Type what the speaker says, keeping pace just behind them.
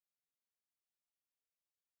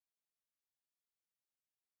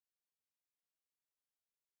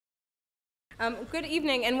Good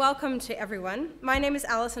evening and welcome to everyone. My name is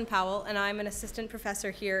Alison Powell and I'm an assistant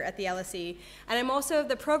professor here at the LSE, and I'm also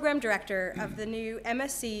the program director of the new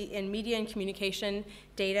MSc in Media and Communication,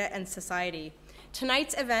 Data and Society.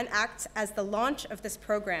 Tonight's event acts as the launch of this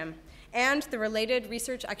program and the related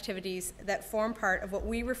research activities that form part of what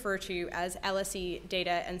we refer to as LSE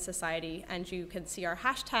Data and Society, and you can see our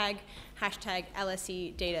hashtag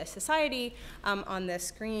LSE Data Society on the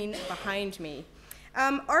screen behind me.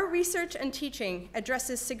 Our research and teaching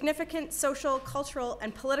addresses significant social, cultural,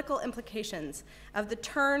 and political implications of the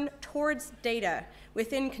turn towards data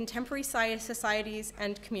within contemporary societies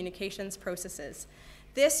and communications processes.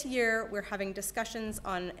 This year, we're having discussions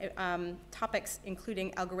on topics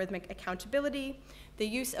including algorithmic accountability, the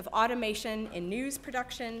use of automation in news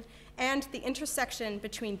production, and the intersection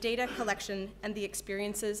between data collection and the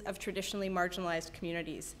experiences of traditionally marginalized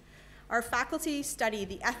communities. Our faculty study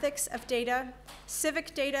the ethics of data,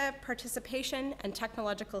 civic data participation and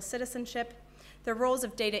technological citizenship, the roles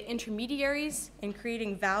of data intermediaries in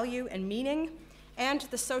creating value and meaning, and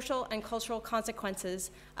the social and cultural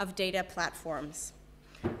consequences of data platforms.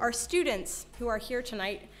 Our students who are here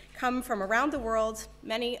tonight come from around the world,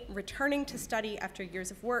 many returning to study after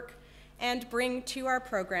years of work, and bring to our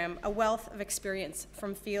program a wealth of experience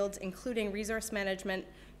from fields including resource management,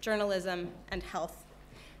 journalism, and health.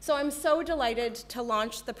 So I'm so delighted to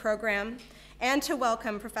launch the program and to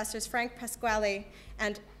welcome Professors Pasquale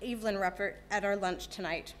and Evelyn Ruppert at our lunch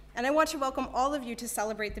tonight. And I want to welcome all of you to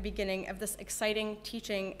celebrate the beginning of this exciting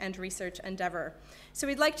teaching and research endeavor. So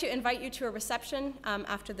we'd like to invite you to a reception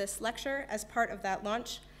after this lecture as part of that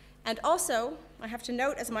launch. And also, I have to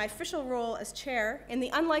note, as my official role as chair, in the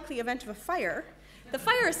unlikely event of a fire, the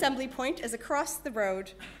fire assembly point is across the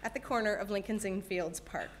road at the corner of Lincoln's Inn Fields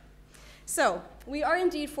Park. So, we are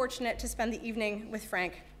indeed fortunate to spend the evening with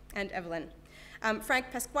Frank and Evelyn. Frank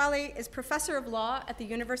Pasquale is professor of law at the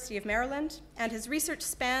University of Maryland, and his research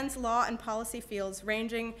spans law and policy fields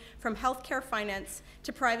ranging from healthcare finance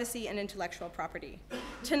to privacy and intellectual property.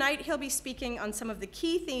 Tonight, he'll be speaking on some of the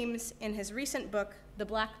key themes in his recent book, The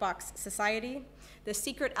Black Box Society, The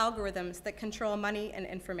Secret Algorithms That Control Money and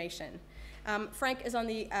Information. Frank is on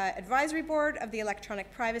the advisory board of the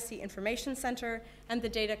Electronic Privacy Information Center and the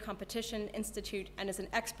Data Competition Institute, and is an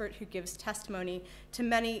expert who gives testimony to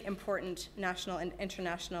many important national and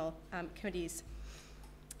international committees.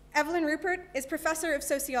 Evelyn Ruppert is professor of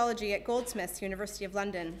sociology at Goldsmiths, University of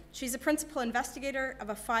London. She's a principal investigator of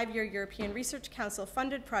a 5-year European Research Council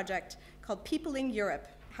funded project called Peopling Europe: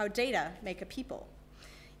 How Data Make a People.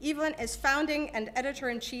 Evelyn is founding and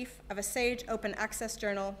editor-in-chief of a SAGE open access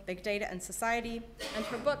journal, Big Data and Society, and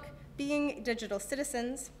her book, Being Digital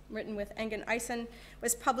Citizens, written with Engin Aysen,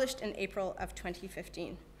 was published in April of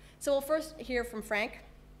 2015. So we'll first hear from Frank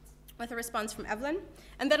with a response from Evelyn,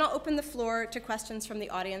 and then I'll open the floor to questions from the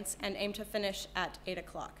audience and aim to finish at 8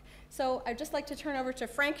 o'clock. So I'd just like to turn over to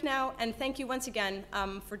Frank now, and thank you once again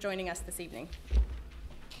for joining us this evening.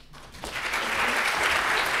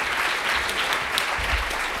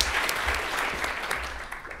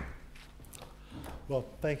 Well,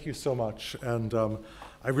 thank you so much. And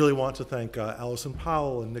I really want to thank Alison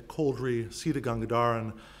Powell and Nick Coldry, Sita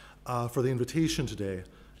Gangadharan for the invitation today,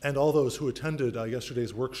 and all those who attended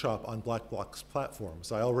yesterday's workshop on black box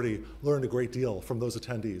platforms. I already learned a great deal from those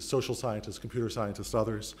attendees, social scientists, computer scientists,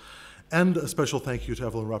 others. And a special thank you to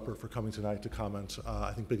Evelyn Ruppert for coming tonight to comment.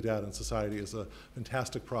 I think Big Data and Society is a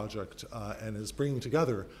fantastic project and is bringing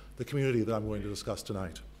together the community that I'm going to discuss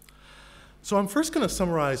tonight. So I'm first going to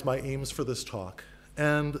summarize my aims for this talk,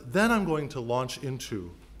 and then I'm going to launch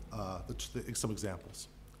into some examples.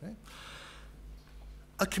 Okay?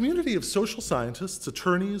 A community of social scientists,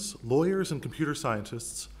 attorneys, lawyers, and computer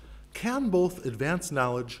scientists can both advance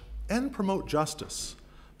knowledge and promote justice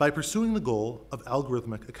by pursuing the goal of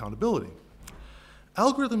algorithmic accountability.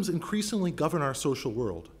 Algorithms increasingly govern our social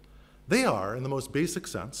world. They are, in the most basic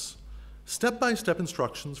sense, step-by-step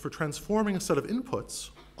instructions for transforming a set of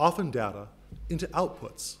inputs, often data, into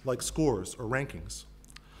outputs like scores or rankings.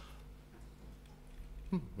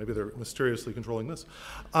 Maybe they're mysteriously controlling this.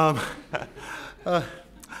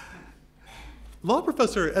 Law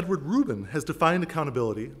professor Edward Rubin has defined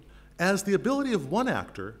accountability as the ability of one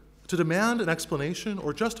actor to demand an explanation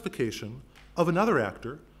or justification of another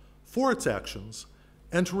actor for its actions,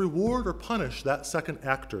 and to reward or punish that second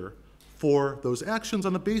actor for those actions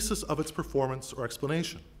on the basis of its performance or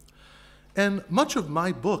explanation. And much of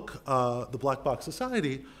my book, The Black Box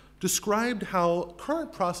Society, described how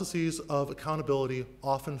current processes of accountability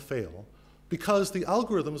often fail because the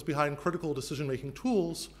algorithms behind critical decision-making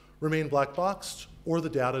tools remain black boxed, or the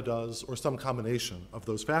data does, or some combination of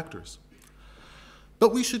those factors.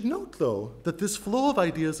 But we should note, though, that this flow of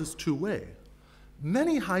ideas is two-way.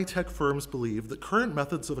 Many high-tech firms believe that current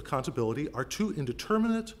methods of accountability are too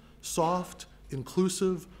indeterminate, soft,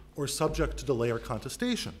 inclusive, or subject to delay or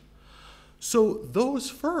contestation. So those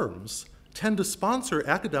firms tend to sponsor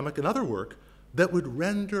academic and other work that would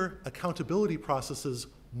render accountability processes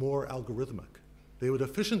more algorithmic. They would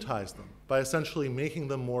efficientize them by essentially making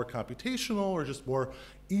them more computational or just more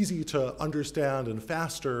easy to understand and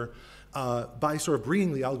faster by sort of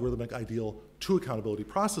bringing the algorithmic ideal to accountability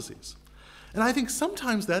processes. And I think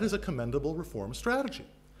sometimes that is a commendable reform strategy.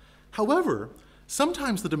 However,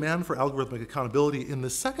 sometimes the demand for algorithmic accountability in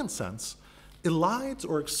this second sense elides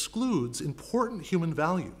or excludes important human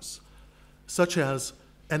values, such as,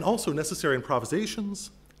 and also necessary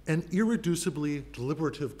improvisations, and irreducibly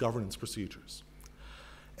deliberative governance procedures.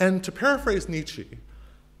 And to paraphrase Nietzsche,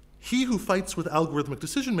 he who fights with algorithmic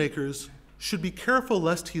decision makers should be careful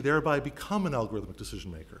lest he thereby become an algorithmic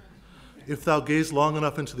decision maker. If thou gaze long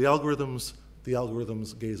enough into the algorithms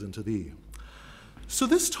gaze into thee. So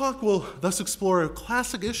this talk will thus explore a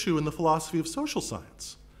classic issue in the philosophy of social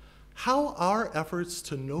science: how our efforts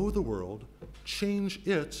to know the world change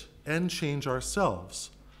it and change ourselves.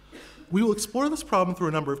 We will explore this problem through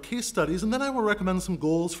a number of case studies, and then I will recommend some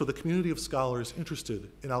goals for the community of scholars interested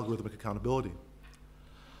in algorithmic accountability.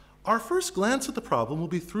 Our first glance at the problem will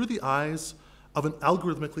be through the eyes of an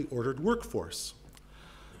algorithmically ordered workforce.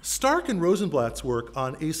 Stark and Rosenblatt's work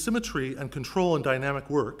on asymmetry and control in dynamic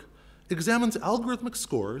work examines algorithmic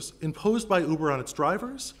scores imposed by Uber on its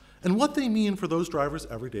drivers and what they mean for those drivers'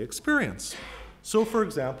 everyday experience. So, for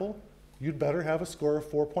example, you'd better have a score of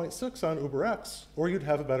 4.6 on UberX, or you'd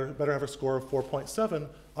have better have a score of 4.7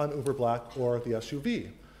 on Uber Black or the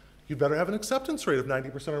SUV. You'd better have an acceptance rate of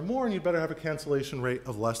 90% or more, and you'd better have a cancellation rate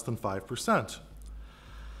of less than 5%.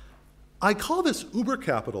 I call this Uber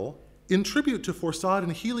capital in tribute to Forsad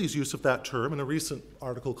and Healy's use of that term in a recent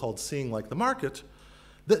article called Seeing Like the Market,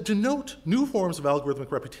 that denote new forms of algorithmic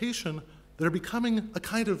reputation that are becoming a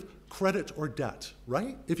kind of credit or debt,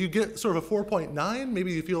 right? If you get sort of a 4.9,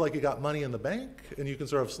 maybe you feel like you got money in the bank and you can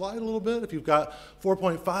sort of slide a little bit. If you've got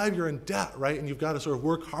 4.5, you're in debt, right? And you've got to sort of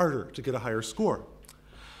work harder to get a higher score.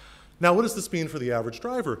 Now, what does this mean for the average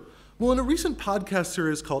driver? Well, in a recent podcast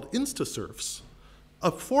series called InstaSurfs, a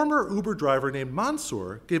former Uber driver named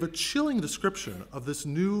Mansour gave a chilling description of this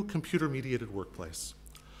new computer-mediated workplace.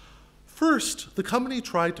 First, the company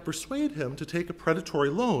tried to persuade him to take a predatory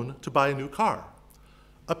loan to buy a new car.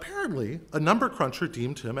 Apparently, a number cruncher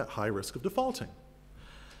deemed him at high risk of defaulting.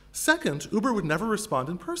 Second, Uber would never respond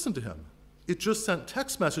in person to him. It just sent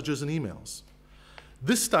text messages and emails.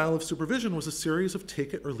 This style of supervision was a series of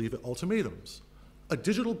take-it-or-leave-it ultimatums, a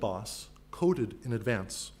digital boss coded in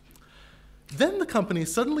advance. Then the company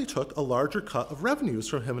suddenly took a larger cut of revenues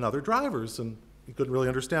from him and other drivers, and he couldn't really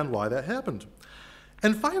understand why that happened.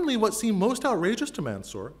 And finally, what seemed most outrageous to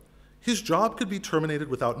Mansour, his job could be terminated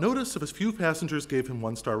without notice if a few passengers gave him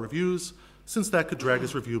one-star reviews, since that could drag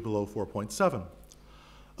his review below 4.7.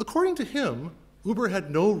 According to him, Uber had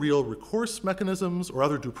no real recourse mechanisms or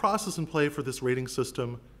other due process in play for this rating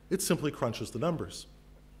system. It simply crunches the numbers.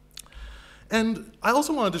 And I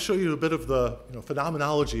also wanted to show you a bit of the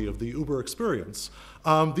phenomenology of the Uber experience.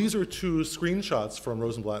 These are two screenshots from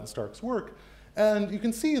Rosenblatt and Stark's work. And you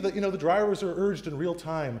can see that the drivers are urged in real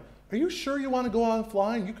time, are you sure you want to go on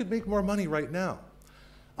flying? You could make more money right now.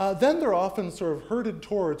 Then they're often sort of herded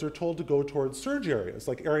towards or told to go towards surge areas,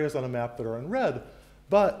 like areas on a map that are in red.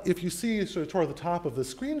 But if you see sort of toward the top of the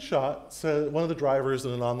screenshot, one of the drivers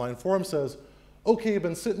in an online forum says, okay, I've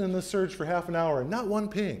been sitting in this surge for half an hour and not one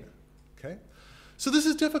ping, okay? So this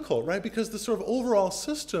is difficult, right? Because the sort of overall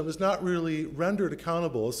system is not really rendered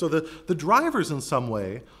accountable. So the drivers in some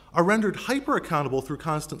way are rendered hyper accountable through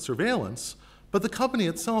constant surveillance, but the company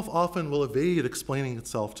itself often will evade explaining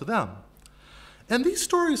itself to them. And these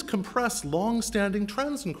stories compress long-standing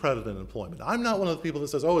trends in credit and employment. I'm not one of the people that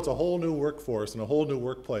says, oh, it's a whole new workforce and a whole new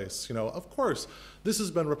workplace. Of course, this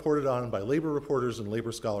has been reported on by labor reporters and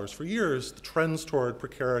labor scholars for years, the trends toward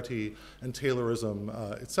precarity and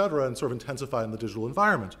Taylorism, et cetera, and sort of intensify in the digital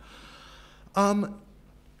environment.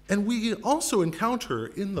 And we also encounter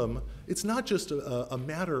in them, it's not just a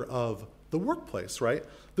matter of the workplace, right?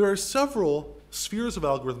 There are several spheres of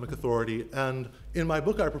algorithmic authority, and in my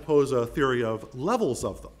book I propose a theory of levels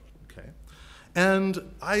of them, okay? And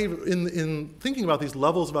in thinking about these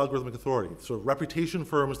levels of algorithmic authority, so reputation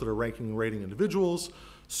firms that are ranking and rating individuals,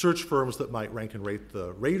 search firms that might rank and rate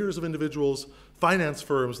the raters of individuals, finance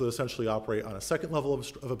firms that essentially operate on a second level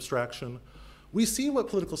of abstraction, we see what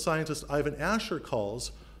political scientist Ivan Asher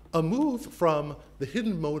calls a move from the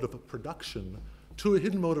hidden mode of production to a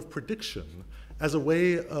hidden mode of prediction as a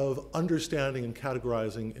way of understanding and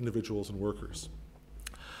categorizing individuals and workers.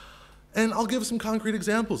 And I'll give some concrete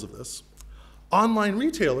examples of this. Online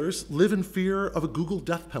retailers live in fear of a Google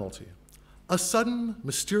death penalty, a sudden,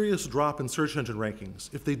 mysterious drop in search engine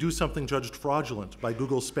rankings if they do something judged fraudulent by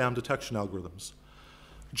Google's spam detection algorithms.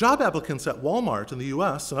 Job applicants at Walmart in the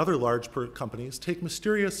US and other large companies take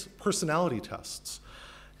mysterious personality tests,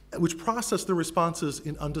 which process their responses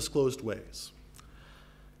in undisclosed ways.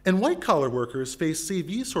 And white-collar workers face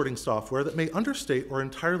CV sorting software that may understate or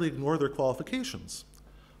entirely ignore their qualifications.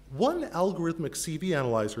 One algorithmic CV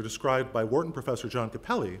analyzer described by Wharton professor John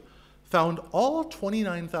Capelli found all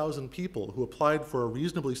 29,000 people who applied for a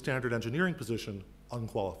reasonably standard engineering position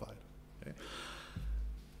unqualified. Okay?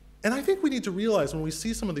 And I think we need to realize when we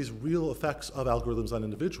see some of these real effects of algorithms on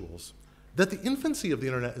individuals that the infancy of the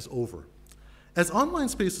internet is over. As online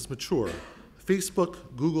spaces mature, Facebook,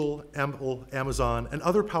 Google, Apple, Amazon, and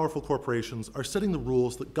other powerful corporations are setting the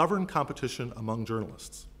rules that govern competition among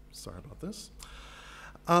journalists. Sorry about this.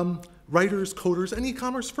 Writers, coders, and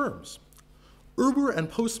e-commerce firms. Uber and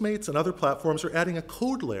Postmates and other platforms are adding a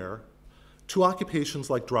code layer to occupations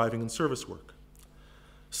like driving and service work.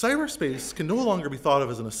 Cyberspace can no longer be thought of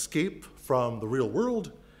as an escape from the real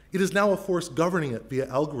world. It is now a force governing it via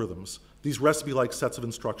algorithms, these recipe-like sets of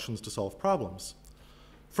instructions to solve problems.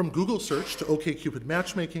 From Google search to OkCupid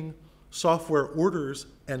matchmaking, software orders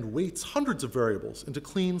and weights hundreds of variables into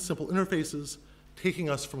clean, simple interfaces, taking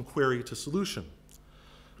us from query to solution.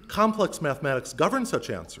 Complex mathematics govern such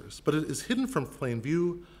answers, but it is hidden from plain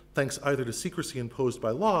view thanks either to secrecy imposed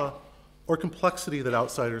by law or complexity that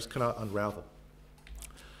outsiders cannot unravel.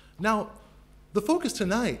 Now, the focus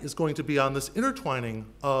tonight is going to be on this intertwining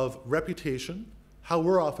of reputation, how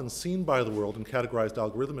we're often seen by the world and categorized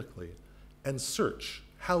algorithmically, and search,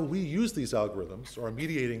 how we use these algorithms or are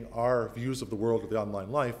mediating our views of the world of the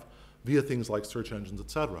online life via things like search engines,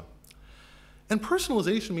 etc. And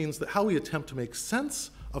personalization means that how we attempt to make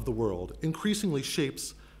sense of the world increasingly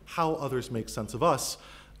shapes how others make sense of us.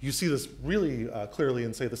 You see this really clearly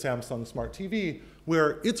in, say, the Samsung Smart TV,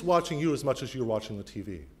 where it's watching you as much as you're watching the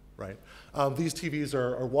TV, right? These TVs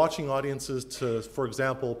are watching audiences to, for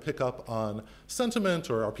example, pick up on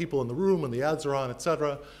sentiment or are people in the room when the ads are on,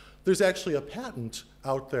 etc. There's actually a patent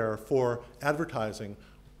out there for advertising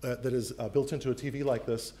that is built into a TV like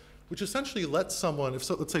this, which essentially lets someone,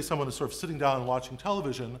 let's say someone is sort of sitting down and watching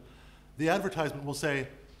television, the advertisement will say,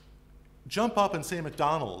 jump up and say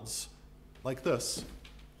McDonald's, like this,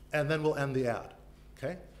 and then we'll end the ad,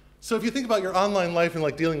 okay? So if you think about your online life and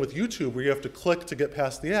like dealing with YouTube where you have to click to get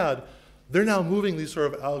past the ad, they're now moving these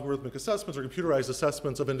sort of algorithmic assessments or computerized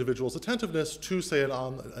assessments of individuals' attentiveness to, say,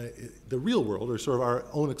 the real world or sort of our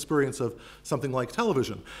own experience of something like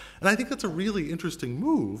television. And I think that's a really interesting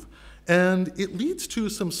move, and it leads to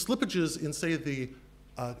some slippages in, say, the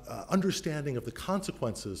understanding of the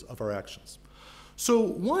consequences of our actions. So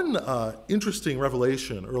one interesting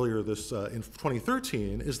revelation earlier in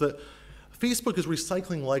 2013 is that Facebook is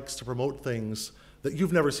recycling likes to promote things that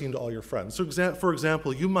you've never seen to all your friends. So for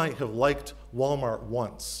example, you might have liked Walmart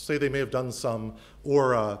once. Say they may have done some,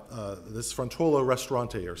 or this Frontolo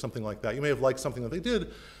Restaurante or something like that. You may have liked something that they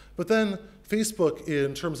did, but then Facebook,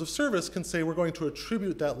 in terms of service, can say we're going to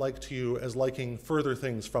attribute that like to you as liking further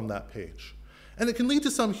things from that page. And it can lead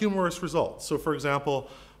to some humorous results. So for example,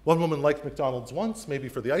 one woman liked McDonald's once, maybe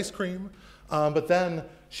for the ice cream, but then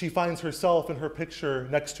she finds herself in her picture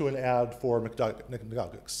next to an ad for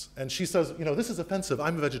McNuggets. And she says, you know, this is offensive,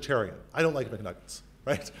 I'm a vegetarian, I don't like McNuggets,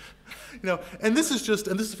 right? You know, and this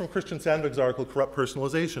is from Christian Sandvig's article, Corrupt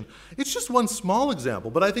Personalization. It's just one small example,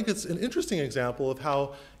 but I think it's an interesting example of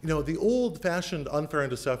how, you know, the old-fashioned unfair and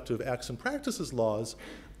deceptive acts and practices laws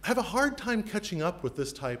have a hard time catching up with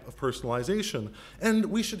this type of personalization. And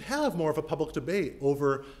we should have more of a public debate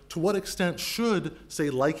over to what extent should, say,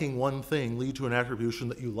 liking one thing lead to an attribution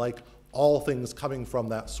that you like all things coming from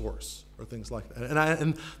that source, or things like that.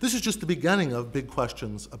 And this is just the beginning of big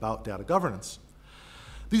questions about data governance.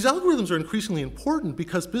 These algorithms are increasingly important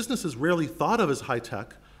because businesses rarely thought of as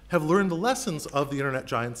high-tech have learned the lessons of the internet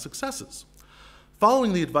giant's successes.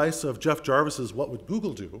 Following the advice of Jeff Jarvis's What Would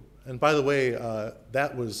Google Do, and by the way,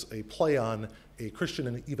 that was a play on a Christian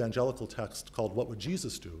and evangelical text called What Would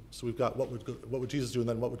Jesus Do? So we've got what would Jesus do and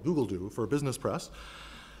then What Would Google Do for a business press.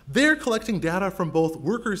 They're collecting data from both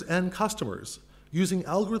workers and customers using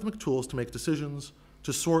algorithmic tools to make decisions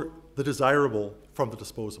to sort the desirable from the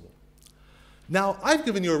disposable. Now, I've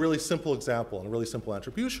given you a really simple example and a really simple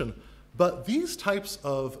attribution, but these types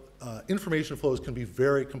of information flows can be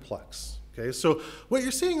very complex. Okay, so what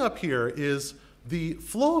you're seeing up here is the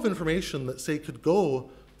flow of information that, say, could go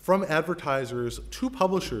from advertisers to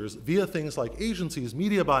publishers via things like agencies,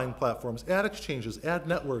 media buying platforms, ad exchanges, ad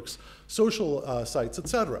networks, social sites,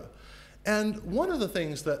 etc. And one of the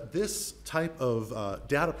things that this type of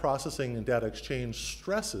data processing and data exchange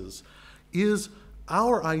stresses is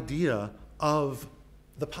our idea of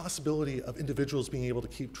the possibility of individuals being able to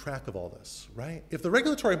keep track of all this, right? If the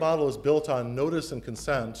regulatory model is built on notice and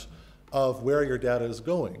consent of where your data is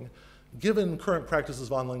going, given current practices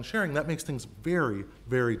of online sharing, that makes things very,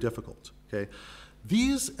 very difficult, okay?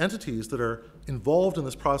 These entities that are involved in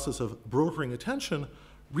this process of brokering attention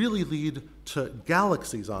really lead to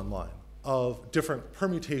galaxies online of different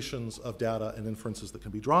permutations of data and inferences that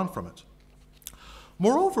can be drawn from it.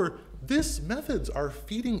 Moreover, these methods are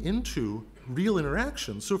feeding into real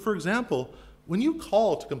interactions. So for example, when you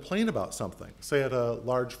call to complain about something, say at a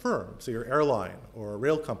large firm, say your airline or a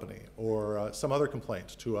rail company or some other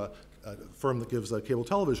complaint to a firm that gives cable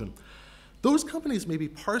television, those companies may be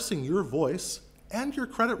parsing your voice and your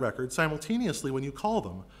credit record simultaneously when you call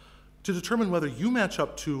them to determine whether you match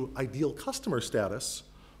up to ideal customer status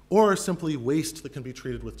or simply waste that can be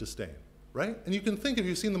treated with disdain, right? And you can think, if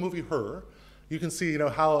you've seen the movie Her, you can see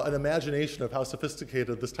how an imagination of how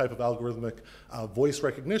sophisticated this type of algorithmic voice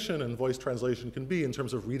recognition and voice translation can be in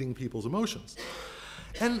terms of reading people's emotions.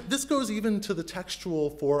 And this goes even to the textual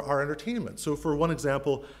for our entertainment. So for one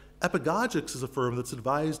example, Epigogix is a firm that's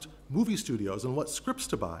advised movie studios on what scripts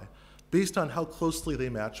to buy based on how closely they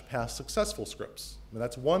match past successful scripts. And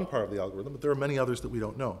that's one part of the algorithm, but there are many others that we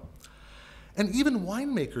don't know. And even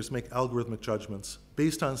winemakers make algorithmic judgments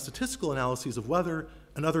based on statistical analyses of weather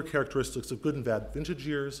and other characteristics of good and bad vintage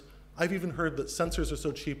years. I've even heard that sensors are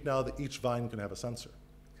so cheap now that each vine can have a sensor,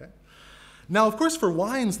 okay? Now, of course, for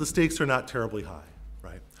wines, the stakes are not terribly high,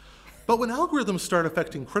 right? But when algorithms start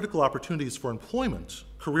affecting critical opportunities for employment,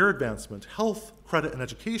 career advancement, health, credit, and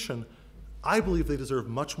education, I believe they deserve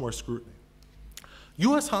much more scrutiny.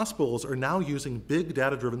 US hospitals are now using big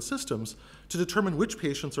data-driven systems to determine which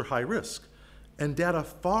patients are high risk, and data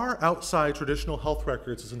far outside traditional health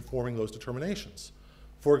records is informing those determinations.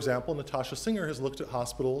 For example, Natasha Singer has looked at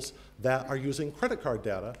hospitals that are using credit card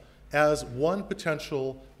data as one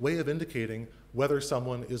potential way of indicating whether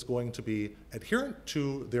someone is going to be adherent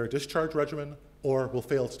to their discharge regimen or will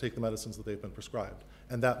fail to take the medicines that they've been prescribed.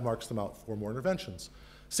 And that marks them out for more interventions.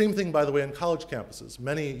 Same thing, by the way, in college campuses.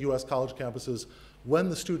 Many US college campuses, when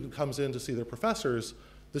the student comes in to see their professors,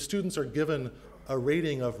 the students are given a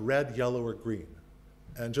rating of red, yellow, or green.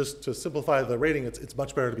 And just to simplify the rating, it's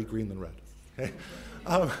much better to be green than red, okay?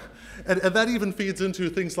 And that even feeds into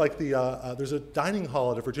things like there's a dining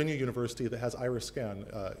hall at a Virginia university that has iris scan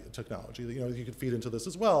technology that you could feed into this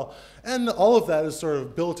as well. And all of that is sort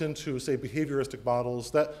of built into, say, behavioristic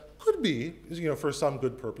models that could be, for some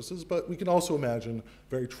good purposes, but we can also imagine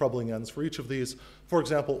very troubling ends for each of these. For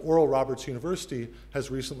example, Oral Roberts University has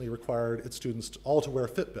recently required its students all to wear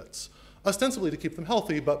Fitbits, ostensibly to keep them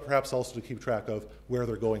healthy, but perhaps also to keep track of where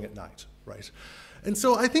they're going at night, right? And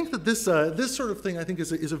so I think that this sort of thing, I think,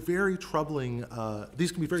 is a very troubling,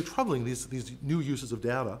 these can be very troubling, these new uses of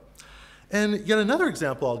data. And yet another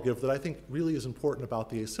example I'll give that I think really is important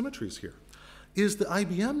about the asymmetries here is that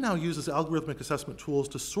IBM now uses algorithmic assessment tools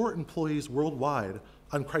to sort employees worldwide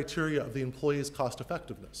on criteria of the employee's cost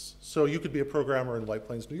effectiveness. So you could be a programmer in White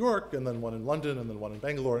Plains, New York, and then one in London, and then one in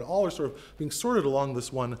Bangalore, and all are sort of being sorted along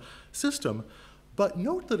this one system. But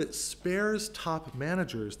note that it spares top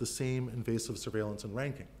managers the same invasive surveillance and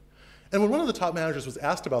ranking. And when one of the top managers was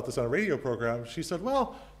asked about this on a radio program, she said,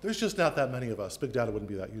 well, there's just not that many of us. Big data wouldn't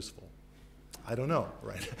be that useful. I don't know,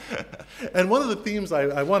 right? And one of the themes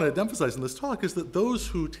I want to emphasize in this talk is that those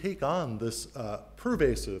who take on this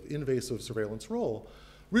pervasive, invasive surveillance role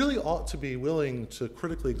really ought to be willing to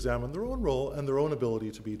critically examine their own role and their own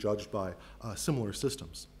ability to be judged by similar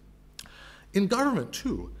systems. In government,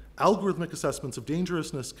 too, algorithmic assessments of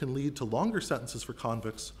dangerousness can lead to longer sentences for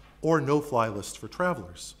convicts or no-fly lists for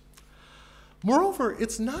travelers. Moreover,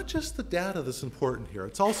 it's not just the data that's important here,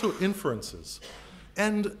 it's also inferences.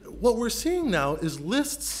 And what we're seeing now is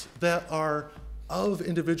lists that are of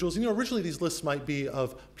individuals. Originally these lists might be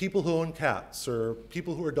of people who own cats, or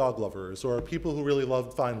people who are dog lovers, or people who really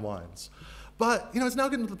love fine wines. But it's now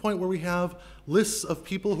getting to the point where we have lists of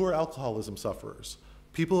people who are alcoholism sufferers,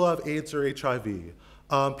 people who have AIDS or HIV,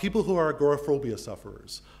 people who are agoraphobia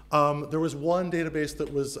sufferers. There was one database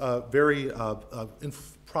that was very in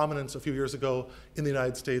prominence a few years ago in the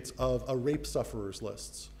United States of rape sufferers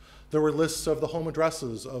lists. There were lists of the home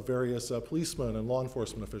addresses of various policemen and law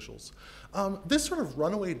enforcement officials. This sort of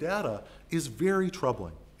runaway data is very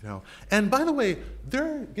troubling. And by the way,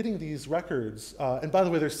 they're getting these records, and by the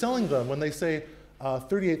way, they're selling them when they say,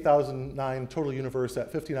 38,009 total universe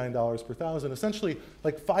at $59 per thousand, essentially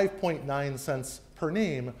like 5.9 cents per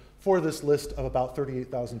name for this list of about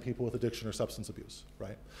 38,000 people with addiction or substance abuse,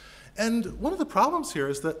 right? And one of the problems here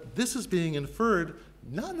is that this is being inferred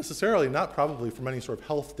not necessarily, not probably from any sort of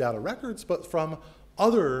health data records, but from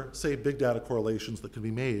other, say, big data correlations that can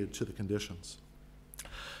be made to the conditions.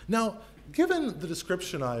 Now, given the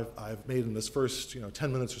description I've made in this first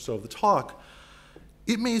 10 minutes or so of the talk,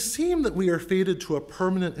 it may seem that we are fated to a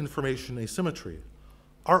permanent information asymmetry.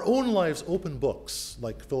 Our own lives open books,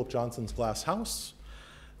 like Philip Johnson's Glass House,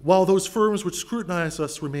 while those firms which scrutinize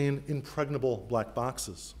us remain impregnable black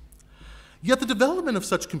boxes. Yet the development of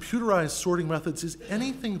such computerized sorting methods is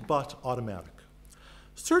anything but automatic.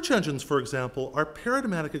 Search engines, for example, are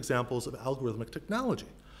paradigmatic examples of algorithmic technology,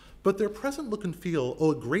 but their present look and feel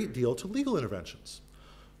owe a great deal to legal interventions.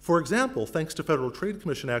 For example, thanks to Federal Trade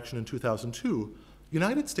Commission action in 2002,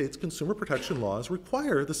 United States consumer protection laws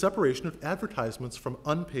require the separation of advertisements from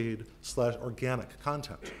unpaid/organic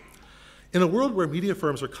content. In a world where media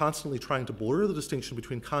firms are constantly trying to blur the distinction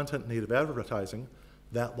between content and native advertising,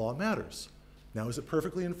 that law matters. Now, is it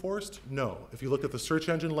perfectly enforced? No. If you look at the Search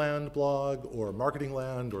Engine Land blog or Marketing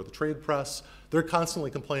Land or the trade press, they're constantly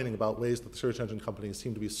complaining about ways that the search engine companies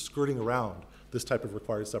seem to be skirting around this type of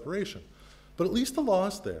required separation. But at least the law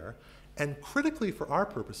is there, and critically for our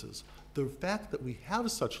purposes, the fact that we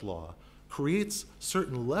have such law creates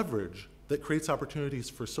certain leverage that creates opportunities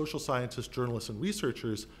for social scientists, journalists, and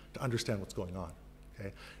researchers to understand what's going on.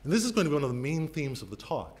 Okay? And this is going to be one of the main themes of the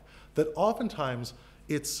talk, that oftentimes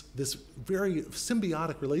it's this very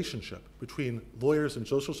symbiotic relationship between lawyers and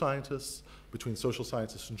social scientists, between social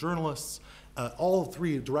scientists and journalists, all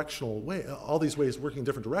these ways working in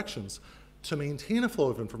different directions to maintain a flow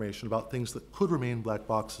of information about things that could remain black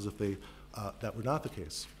boxes if that were not the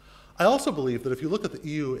case. I also believe that if you look at the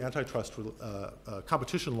EU antitrust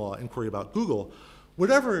competition law inquiry about Google,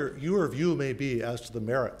 whatever your view may be as to the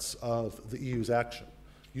merits of the EU's action,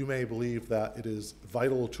 you may believe that it is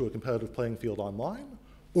vital to a competitive playing field online,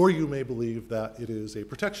 or you may believe that it is a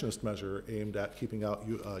protectionist measure aimed at keeping out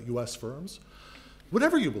US firms.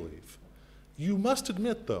 Whatever you believe, you must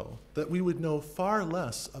admit, though, that we would know far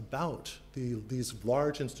less about these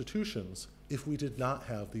large institutions if we did not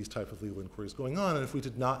have these type of legal inquiries going on, and if we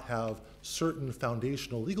did not have certain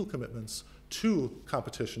foundational legal commitments to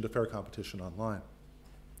competition, to fair competition online.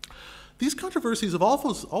 These controversies have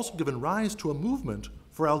also given rise to a movement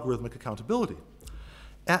for algorithmic accountability.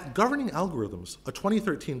 At Governing Algorithms, a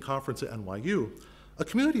 2013 conference at NYU, a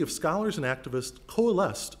community of scholars and activists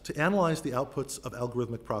coalesced to analyze the outputs of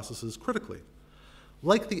algorithmic processes critically.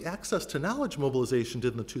 Like the Access to Knowledge mobilization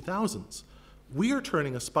did in the 2000s, we are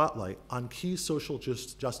turning a spotlight on key social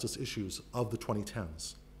justice issues of the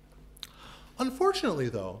 2010s. Unfortunately,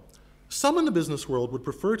 though, some in the business world would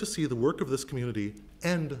prefer to see the work of this community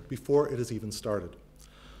end before it has even started.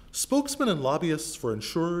 Spokesmen and lobbyists for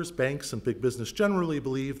insurers, banks, and big business generally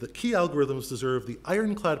believe that key algorithms deserve the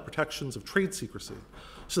ironclad protections of trade secrecy,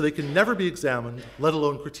 so they can never be examined, let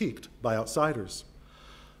alone critiqued, by outsiders.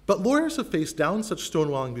 But lawyers have faced down such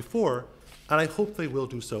stonewalling before, and I hope they will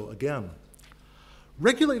do so again.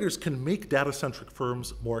 Regulators can make data-centric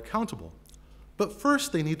firms more accountable, but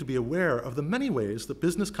first they need to be aware of the many ways that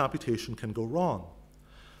business computation can go wrong.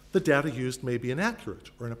 The data used may be inaccurate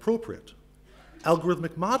or inappropriate.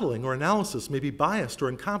 Algorithmic modeling or analysis may be biased or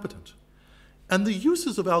incompetent. And the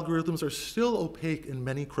uses of algorithms are still opaque in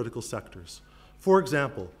many critical sectors. For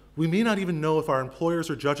example, we may not even know if our employers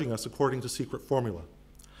are judging us according to secret formula.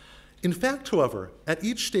 In fact, however, at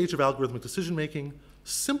each stage of algorithmic decision-making,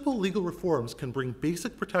 simple legal reforms can bring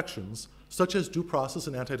basic protections, such as due process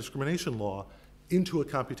and anti-discrimination law, into a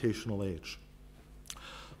computational age.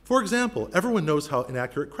 For example, everyone knows how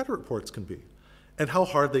inaccurate credit reports can be and how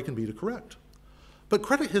hard they can be to correct. But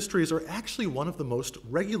credit histories are actually one of the most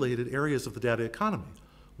regulated areas of the data economy,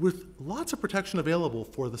 with lots of protection available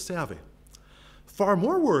for the savvy. Far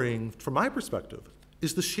more worrying, from my perspective,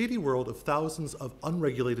 is the shady world of thousands of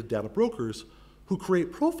unregulated data brokers who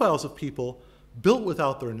create profiles of people built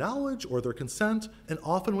without their knowledge or their consent, and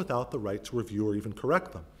often without the right to review or even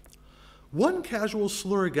correct them. One casual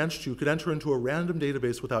slur against you could enter into a random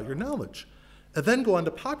database without your knowledge, and then go on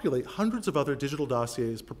to populate hundreds of other digital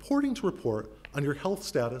dossiers purporting to report on your health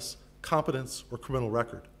status, competence, or criminal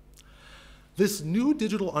record. This new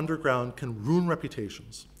digital underground can ruin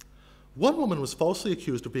reputations. One woman was falsely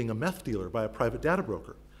accused of being a meth dealer by a private data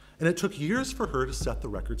broker, and it took years for her to set the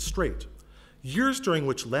record straight, years during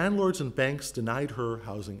which landlords and banks denied her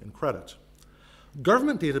housing and credit.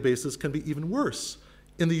 Government databases can be even worse.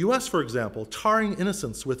 In the US, for example, tarring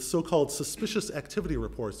innocents with so-called suspicious activity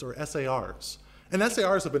reports, or SARs, And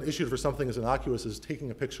SARs have been issued for something as innocuous as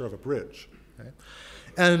taking a picture of a bridge,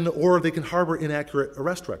 okay? Or they can harbor inaccurate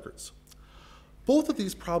arrest records. Both of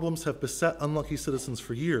these problems have beset unlucky citizens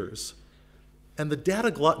for years, and the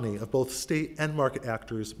data gluttony of both state and market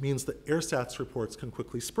actors means that AirStats reports can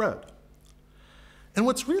quickly spread. And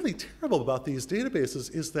what's really terrible about these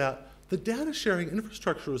databases is that the data sharing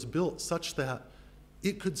infrastructure was built such that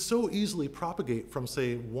it could so easily propagate from,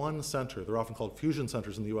 say, one center, they're often called fusion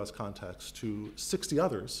centers in the US context, to 60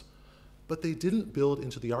 others, but they didn't build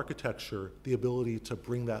into the architecture the ability to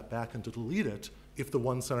bring that back and to delete it if the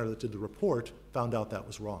one center that did the report found out that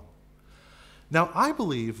was wrong. Now, I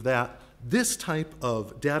believe that this type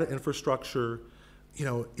of data infrastructure,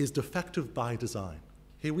 is defective by design.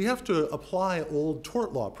 Okay, we have to apply old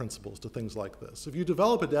tort law principles to things like this. If you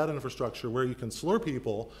develop a data infrastructure where you can slur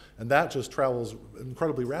people, and that just travels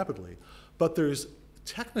incredibly rapidly, but there's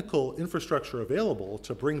technical infrastructure available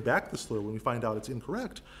to bring back the slur when we find out it's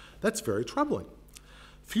incorrect, that's very troubling.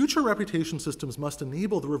 Future reputation systems must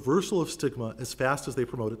enable the reversal of stigma as fast as they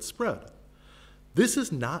promote its spread. This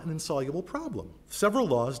is not an insoluble problem. Several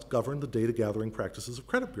laws govern the data gathering practices of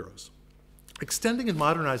credit bureaus. Extending and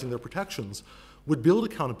modernizing their protections would build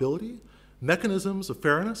accountability, mechanisms of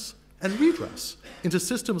fairness, and redress into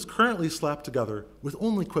systems currently slapped together with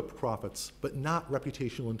only quick profits, but not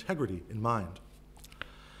reputational integrity in mind.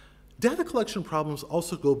 Data collection problems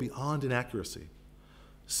also go beyond inaccuracy.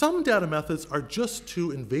 Some data methods are just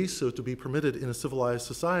too invasive to be permitted in a civilized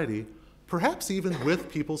society, perhaps even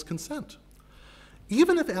with people's consent.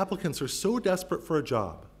 Even if applicants are so desperate for a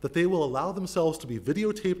job that they will allow themselves to be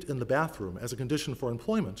videotaped in the bathroom as a condition for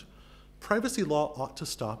employment, privacy law ought to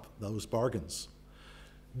stop those bargains.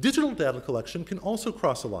 Digital data collection can also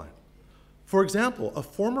cross a line. For example, a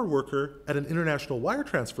former worker at an international wire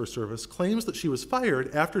transfer service claims that she was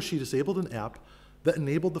fired after she disabled an app that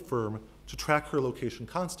enabled the firm to track her location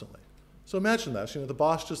constantly. So imagine that. The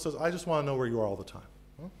boss just says, I just want to know where you are all the time.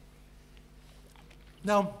 Huh?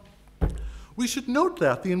 Now, we should note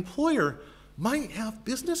that the employer might have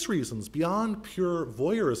business reasons beyond pure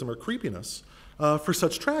voyeurism or creepiness for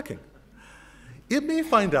such tracking. It may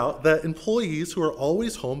find out that employees who are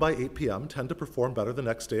always home by 8 p.m. tend to perform better the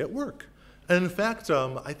next day at work. And in fact,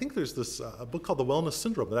 I think there's this book called The Wellness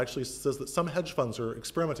Syndrome that actually says that some hedge funds are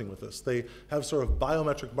experimenting with this. They have sort of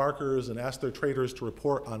biometric markers and ask their traders to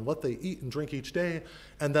report on what they eat and drink each day,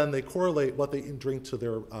 and then they correlate what they eat and drink to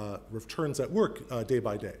their returns at work day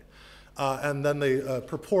by day. And then they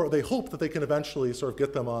hope that they can eventually sort of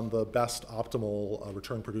get them on the best optimal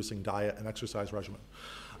return-producing diet and exercise regimen.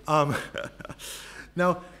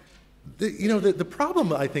 Now, the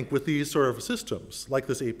problem, I think, with these sort of systems, like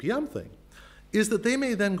this APM thing, is that they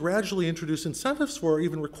may then gradually introduce incentives for or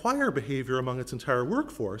even require behavior among its entire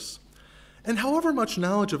workforce. And however much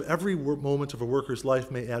knowledge of every moment of a worker's life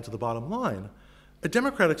may add to the bottom line, a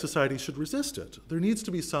democratic society should resist it. There needs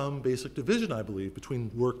to be some basic division, I believe, between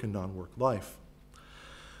work and non-work life.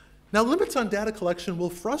 Now, limits on data collection will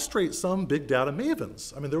frustrate some big data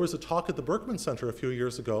mavens. I mean, there was a talk at the Berkman Center a few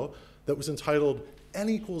years ago that was entitled N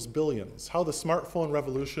equals billions, how the smartphone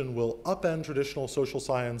revolution will upend traditional social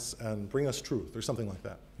science and bring us truth, or something like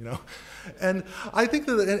that, And I think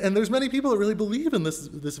that, and there's many people that really believe in this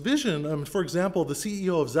vision. For example, the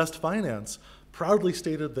CEO of Zest Finance proudly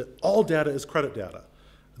stated that all data is credit data.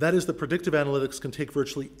 That is, that predictive analytics can take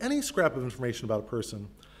virtually any scrap of information about a person,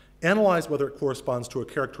 analyze whether it corresponds to a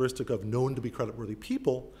characteristic of known to be creditworthy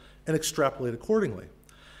people, and extrapolate accordingly.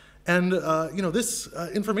 And this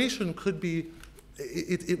information could be,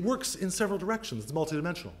 it works in several directions. It's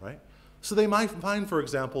multidimensional, right? So they might find, for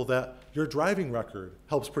example, that your driving record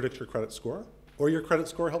helps predict your credit score, or your credit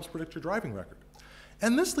score helps predict your driving record.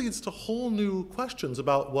 And this leads to whole new questions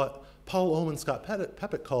about what Paul Ohm and Scott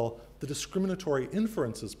Peppett call the discriminatory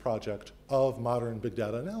inferences project of modern big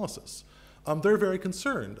data analysis. They're very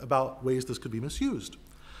concerned about ways this could be misused.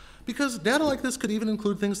 Because data like this could even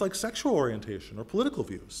include things like sexual orientation or political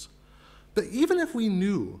views. But even if we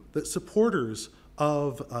knew that supporters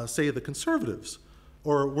of, say, the conservatives,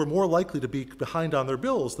 or were more likely to be behind on their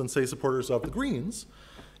bills than, say, supporters of the Greens,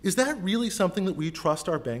 is that really something that we trust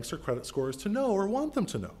our banks or credit scorers to know or want them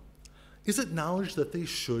to know? Is it knowledge that they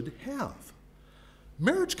should have?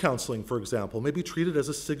 Marriage counseling, for example, may be treated as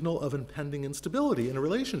a signal of impending instability in a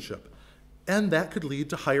relationship. And that could lead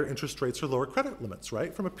to higher interest rates or lower credit limits,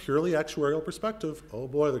 right? From a purely actuarial perspective, oh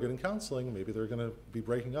boy, they're getting counseling, maybe they're gonna be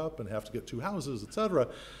breaking up and have to get 2 houses, et cetera.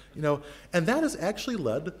 And that has actually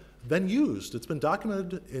been used. It's been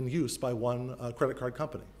documented in use by one credit card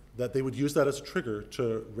company, that they would use that as a trigger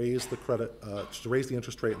to raise the credit, to raise the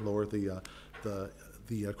interest rate and lower the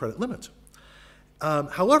credit limit.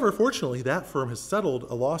 However, fortunately, that firm has settled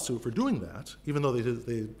a lawsuit for doing that, even though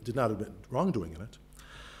they did not admit wrongdoing in it.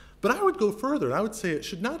 But I would go further, and I would say it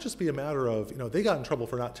should not just be a matter of, they got in trouble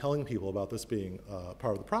for not telling people about this being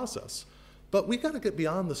part of the process, but we got to get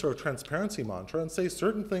beyond the sort of transparency mantra and say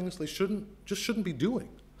certain things they shouldn't be doing.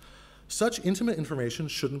 Such intimate information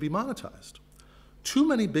shouldn't be monetized. Too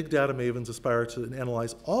many big data mavens aspire to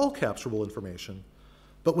analyze all capturable information,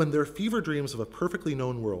 but when their fever dreams of a perfectly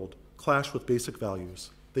known world clash with basic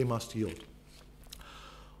values, they must yield.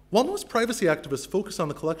 While most privacy activists focus on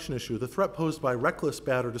the collection issue, the threat posed by reckless,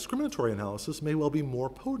 bad, or discriminatory analysis may well be more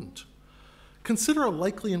potent. Consider a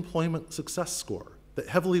likely employment success score that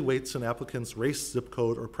heavily weights an applicant's race, zip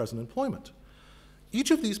code, or present employment.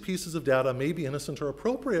 Each of these pieces of data may be innocent or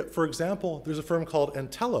appropriate. For example, there's a firm called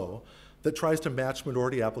Entello that tries to match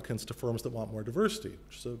minority applicants to firms that want more diversity,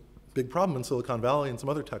 which is a big problem in Silicon Valley and some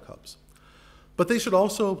other tech hubs. But they should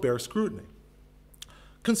also bear scrutiny.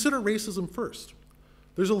 Consider racism first.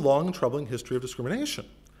 There's a long and troubling history of discrimination.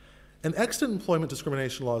 And extant employment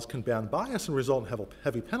discrimination laws can ban bias and result in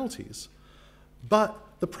heavy penalties. But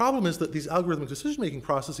the problem is that these algorithmic decision-making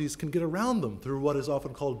processes can get around them through what is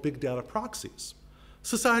often called big data proxies.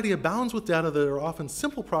 Society abounds with data that are often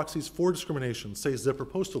simple proxies for discrimination, say zip or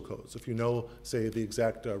postal codes, if you know, say, the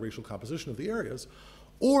exact racial composition of the areas,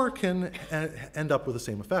 or can end up with the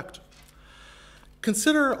same effect.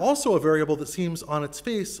 Consider also a variable that seems on its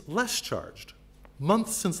face less charged: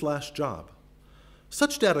 months since last job.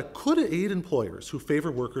 Such data could aid employers who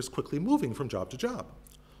favor workers quickly moving from job to job,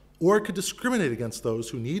 or it could discriminate against those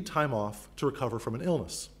who need time off to recover from an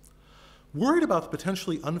illness. Worried about the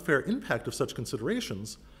potentially unfair impact of such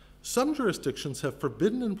considerations, some jurisdictions have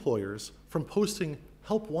forbidden employers from posting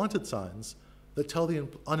help wanted signs that tell the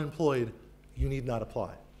unemployed, you need not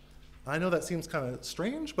apply. I know that seems kind of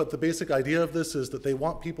strange, but the basic idea of this is that they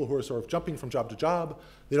want people who are sort of jumping from job to job.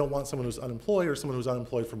 They don't want someone who's unemployed or someone who's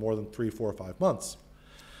unemployed for more than 3, 4, or 5 months.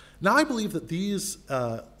 Now, I believe that these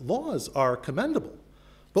laws are commendable,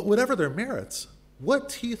 but whatever their merits, what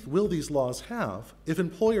teeth will these laws have if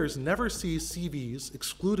employers never see CVs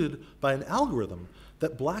excluded by an algorithm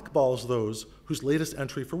that blackballs those whose latest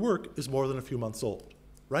entry for work is more than a few months old,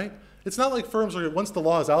 right? It's not like firms are, once the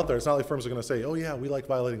law is out there, it's not like firms are going to say, oh yeah, we like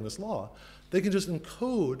violating this law. They can just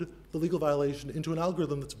encode the legal violation into an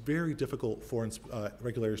algorithm that's very difficult for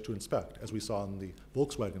regulators to inspect, as we saw in the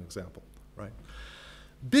Volkswagen example, right?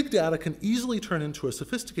 Big data can easily turn into a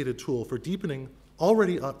sophisticated tool for deepening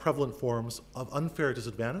already prevalent forms of unfair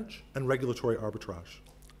disadvantage and regulatory arbitrage.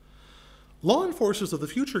 Law enforcers of the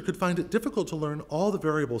future could find it difficult to learn all the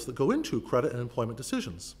variables that go into credit and employment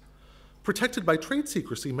decisions. Protected by trade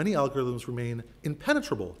secrecy, many algorithms remain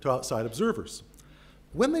impenetrable to outside observers.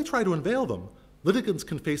 When they try to unveil them, litigants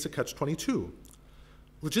can face a catch-22.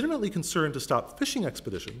 Legitimately concerned to stop fishing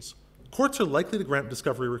expeditions, courts are likely to grant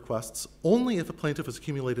discovery requests only if a plaintiff has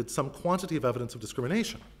accumulated some quantity of evidence of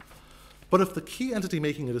discrimination. But if the key entity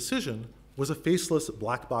making a decision was a faceless,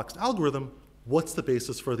 black-boxed algorithm, what's the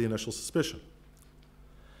basis for the initial suspicion?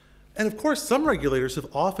 And of course, some regulators have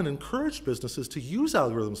often encouraged businesses to use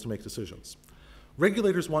algorithms to make decisions.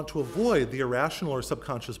 Regulators want to avoid the irrational or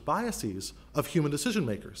subconscious biases of human decision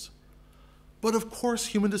makers. But of course,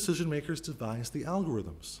 human decision makers devised the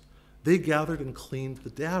algorithms. They gathered and cleaned the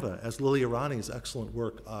data, as Lily Irani's excellent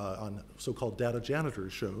work on so-called data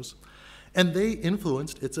janitors shows, and they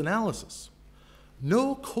influenced its analysis.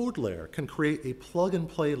 No code layer can create a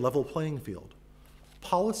plug-and-play level playing field.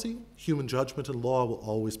 Policy, human judgment, and law will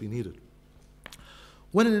always be needed.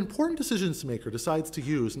 When an important decisions maker decides to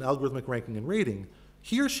use an algorithmic ranking and rating,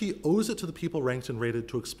 he or she owes it to the people ranked and rated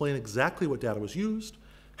to explain exactly what data was used,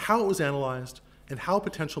 how it was analyzed, and how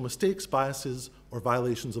potential mistakes, biases, or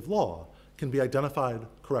violations of law can be identified,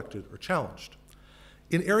 corrected, or challenged.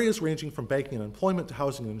 In areas ranging from banking and employment to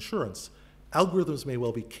housing and insurance, algorithms may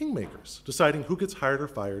well be kingmakers, deciding who gets hired or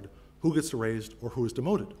fired, who gets raised, or who is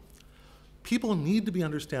demoted. People need to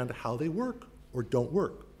understand how they work or don't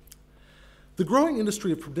work. The growing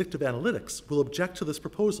industry of predictive analytics will object to this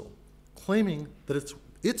proposal, claiming that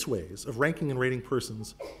its ways of ranking and rating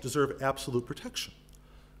persons deserve absolute protection.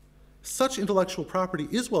 Such intellectual property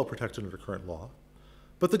is well protected under current law,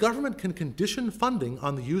 but the government can condition funding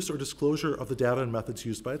on the use or disclosure of the data and methods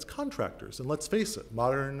used by its contractors. And let's face it,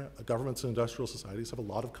 modern governments and industrial societies have a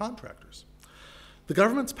lot of contractors. The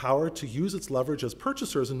government's power to use its leverage as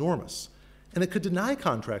purchaser is enormous, and it could deny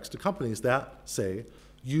contracts to companies that, say,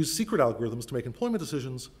 use secret algorithms to make employment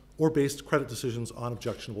decisions or based credit decisions on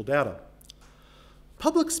objectionable data.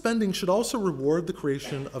 Public spending should also reward the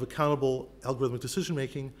creation of accountable algorithmic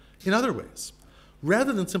decision-making in other ways,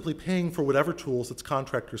 rather than simply paying for whatever tools its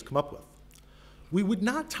contractors come up with. We would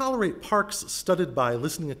not tolerate parks studded by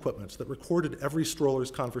listening equipment that recorded every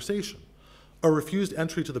stroller's conversation, or refused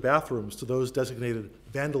entry to the bathrooms to those designated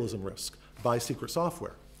vandalism risk by secret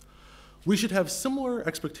software. We should have similar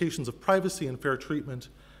expectations of privacy and fair treatment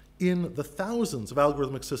in the thousands of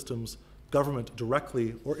algorithmic systems government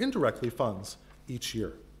directly or indirectly funds each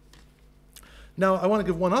year. Now, I want to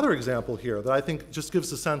give one other example here that I think just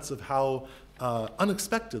gives a sense of how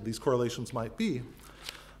unexpected these correlations might be.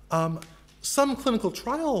 Some clinical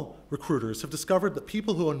trial recruiters have discovered that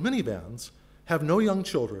people who own minivans, have no young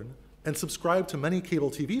children, and subscribe to many cable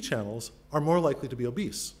TV channels are more likely to be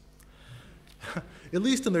obese. At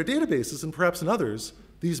least in their databases, and perhaps in others,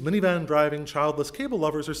 these minivan driving childless cable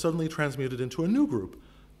lovers are suddenly transmuted into a new group,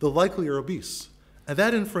 the likely are obese. And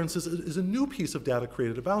that inference is a new piece of data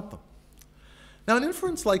created about them. Now, an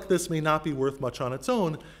inference like this may not be worth much on its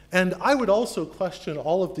own, and I would also question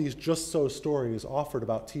all of these just-so stories offered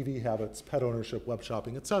about TV habits, pet ownership, web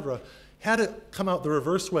shopping, et cetera. Had it come out the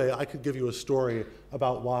reverse way, I could give you a story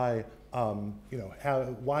about why, having a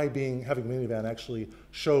minivan actually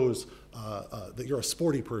shows that you're a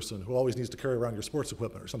sporty person who always needs to carry around your sports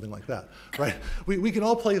equipment or something like that, right? We can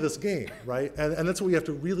all play this game, right? And that's what we have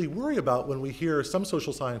to really worry about when we hear some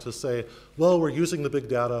social scientists say, well, we're using the big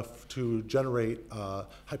data to generate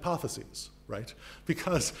hypotheses, right?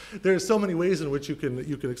 Because there are so many ways in which you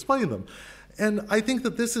can explain them. And I think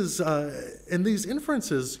that this is, in these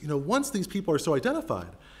inferences, once these people are so identified,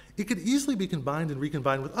 it could easily be combined and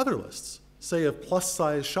recombined with other lists, say of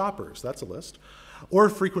plus-size shoppers, that's a list, or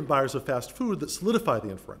frequent buyers of fast food that solidify the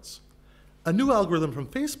inference. A new algorithm from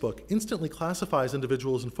Facebook instantly classifies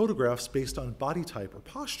individuals in photographs based on body type or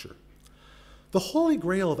posture. The holy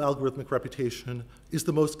grail of algorithmic reputation is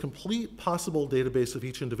the most complete possible database of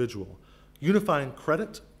each individual, unifying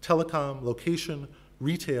credit, telecom, location,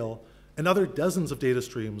 retail, and other dozens of data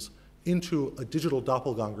streams into a digital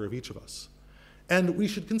doppelganger of each of us. And we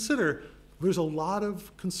should consider there's a lot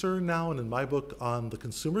of concern now, and in my book, on the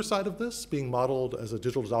consumer side of this, being modeled as a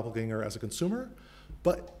digital doppelganger as a consumer.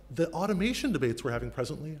 But the automation debates we're having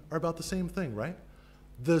presently are about the same thing, right?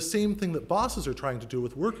 The same thing that bosses are trying to do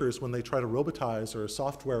with workers when they try to robotize or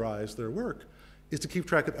softwareize their work is to keep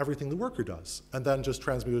track of everything the worker does, and then just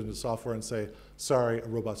transmute it into software and say, sorry, a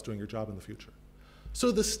robot's doing your job in the future.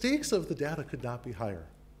 So the stakes of the data could not be higher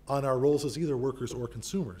on our roles as either workers or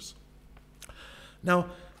consumers.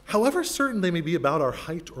 Now, however certain they may be about our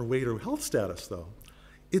height or weight or health status, though,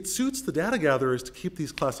 it suits the data gatherers to keep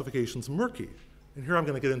these classifications murky. And here I'm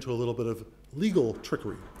going to get into a little bit of legal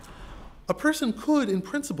trickery. A person could, in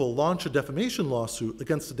principle, launch a defamation lawsuit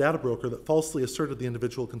against a data broker that falsely asserted the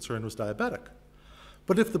individual concerned was diabetic.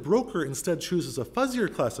 But if the broker instead chooses a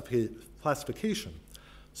fuzzier classification,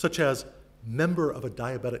 such as member of a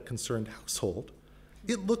diabetic concerned household,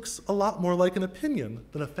 it looks a lot more like an opinion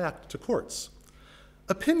than a fact to courts.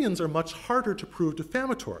 Opinions are much harder to prove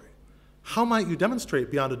defamatory. How might you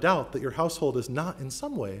demonstrate beyond a doubt that your household is not in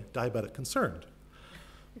some way diabetic concerned?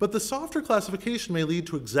 But the softer classification may lead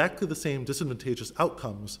to exactly the same disadvantageous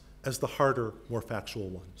outcomes as the harder, more factual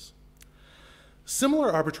ones.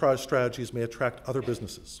 Similar arbitrage strategies may attract other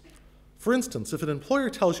businesses. For instance, if an employer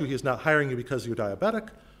tells you he is not hiring you because you're diabetic,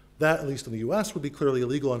 that, at least in the US, would be clearly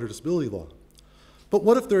illegal under disability law. But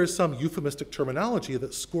what if there is some euphemistic terminology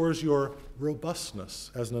that scores your robustness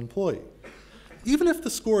as an employee? Even if the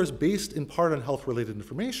score is based in part on health-related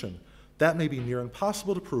information, that may be near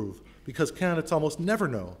impossible to prove because candidates almost never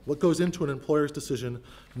know what goes into an employer's decision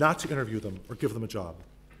not to interview them or give them a job.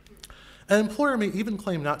 An employer may even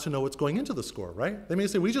claim not to know what's going into the score, right? They may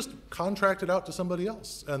say, we just contracted out to somebody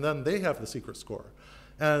else, and then they have the secret score.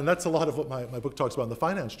 And that's a lot of what my book talks about in the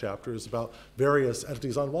finance chapter, is about various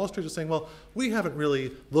entities on Wall Street just saying, well, we haven't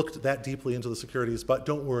really looked that deeply into the securities, but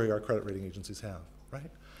don't worry, our credit rating agencies have,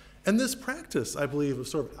 right? And this practice, I believe, of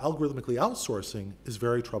sort of algorithmically outsourcing is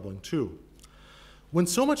very troubling too. When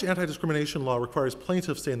so much anti-discrimination law requires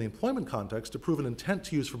plaintiffs, say in the employment context, to prove an intent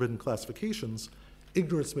to use forbidden classifications,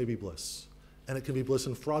 ignorance may be bliss, and it can be bliss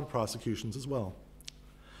in fraud prosecutions as well.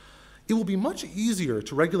 It will be much easier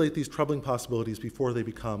to regulate these troubling possibilities before they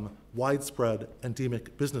become widespread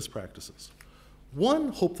endemic business practices. One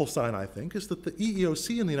hopeful sign, I think, is that the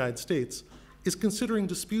EEOC in the United States is considering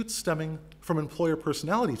disputes stemming from employer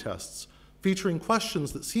personality tests, featuring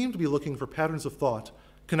questions that seem to be looking for patterns of thought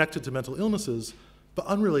connected to mental illnesses, but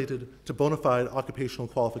unrelated to bona fide occupational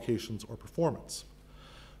qualifications or performance.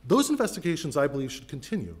 Those investigations, I believe, should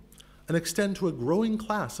continue and extend to a growing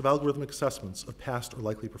class of algorithmic assessments of past or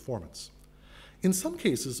likely performance. In some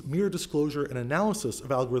cases, mere disclosure and analysis of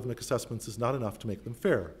algorithmic assessments is not enough to make them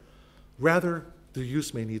fair. Rather, their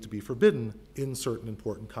use may need to be forbidden in certain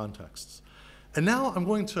important contexts. And now I'm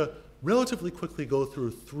going to relatively quickly go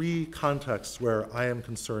through 3 contexts where I am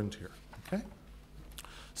concerned here, okay?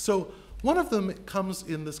 So one of them comes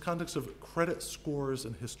in this context of credit scores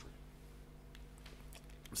and history.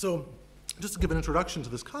 So just to give an introduction to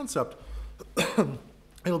this concept,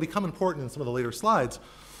 it'll become important in some of the later slides.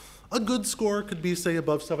 A good score could be, say,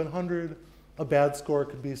 above 700. A bad score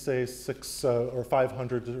could be, say, 600 or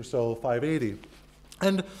 500 or so, 580.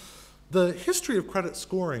 And the history of credit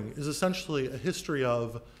scoring is essentially a history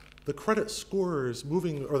of the credit scorers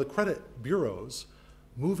moving, or the credit bureaus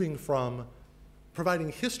moving from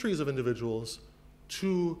providing histories of individuals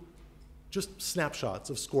to just snapshots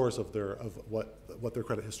of scores of what their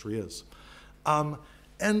credit history is.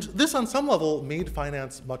 And this, on some level, made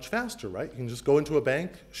finance much faster, right? You can just go into a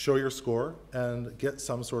bank, show your score, and get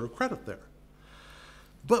some sort of credit there.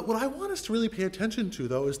 But what I want us to really pay attention to,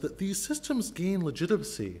 though, is that these systems gain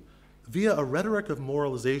legitimacy via a rhetoric of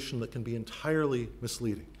moralization that can be entirely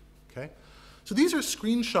misleading, okay? So these are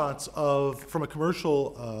screenshots from a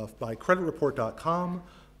commercial by creditreport.com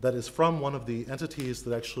that is from one of the entities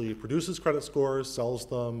that actually produces credit scores, sells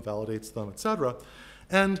them, validates them, et cetera.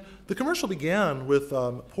 And the commercial began with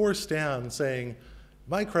poor Stan saying,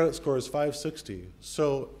 my credit score is 560,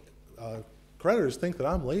 so creditors think that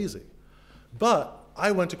I'm lazy. But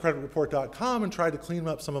I went to creditreport.com and tried to clean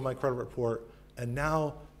up some of my credit report, and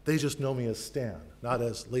now they just know me as Stan, not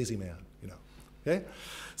as lazy man, you know, okay?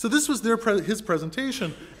 So this was his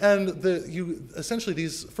presentation, and essentially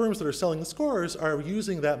these firms that are selling the scores are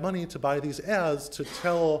using that money to buy these ads to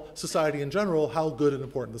tell society in general how good and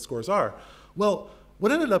important the scores are. Well,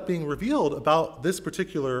 what ended up being revealed about this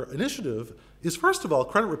particular initiative is, first of all,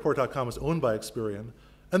 creditreport.com is owned by Experian,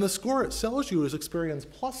 and the score it sells you is Experian's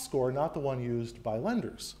Plus score, not the one used by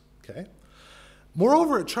lenders, okay?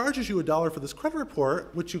 Moreover, it charges you $1 for this credit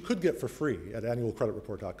report, which you could get for free at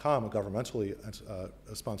annualcreditreport.com, a governmentally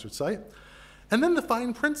sponsored site. And then the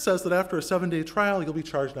fine print says that after a 7-day trial, you'll be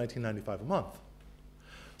charged $19.95 a month.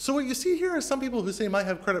 So what you see here is some people who say might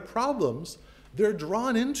have credit problems, they're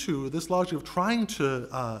drawn into this logic of trying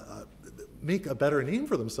to make a better name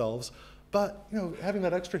for themselves, but having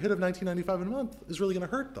that extra hit of $19.95 a month is really going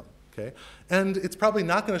to hurt them. Okay? And it's probably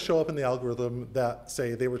not going to show up in the algorithm that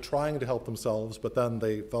say they were trying to help themselves, but then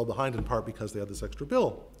they fell behind in part because they had this extra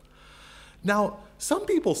bill. Now, some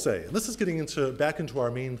people say, and this is getting back into our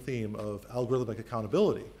main theme of algorithmic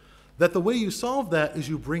accountability, that the way you solve that is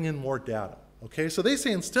you bring in more data. Okay? So they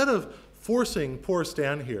say instead of forcing poor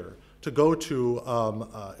Stan here to go to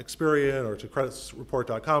Experian or to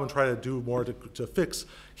creditreport.com and try to do more to fix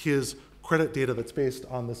his credit data that's based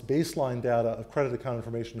on this baseline data of credit account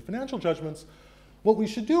information and financial judgments, what we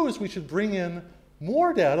should do is we should bring in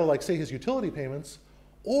more data, like say his utility payments,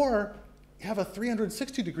 or have a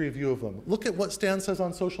 360-degree view of them. Look at what Stan says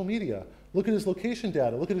on social media. Look at his location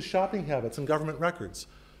data. Look at his shopping habits and government records.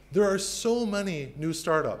 There are so many new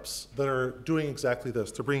startups that are doing exactly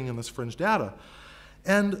this. They're bringing in this fringe data.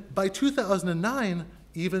 And by 2009,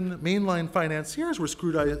 even mainline financiers were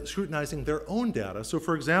scrutinizing their own data. So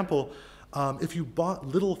for example, if you bought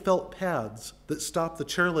little felt pads that stop the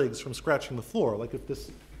chair legs from scratching the floor, like if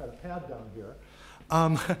this had a pad down here,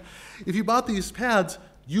 if you bought these pads,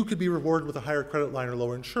 you could be rewarded with a higher credit line or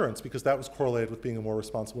lower insurance because that was correlated with being a more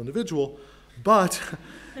responsible individual. But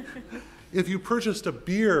if you purchased a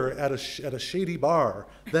beer at a shady bar,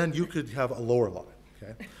 then you could have a lower line,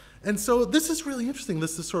 okay? And so this is really interesting,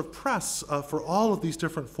 this sort of press for all of these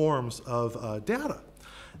different forms of data.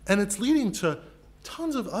 And it's leading to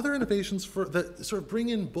tons of other innovations that sort of bring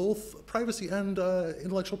in both privacy and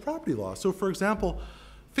intellectual property law. So for example,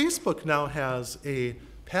 Facebook now has a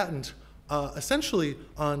patent essentially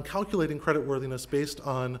on calculating creditworthiness based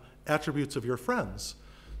on attributes of your friends.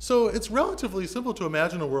 So it's relatively simple to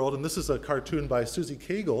imagine a world, and this is a cartoon by Susie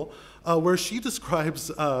Cagle, where she describes,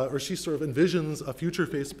 or she sort of envisions a future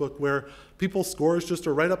Facebook where people's scores just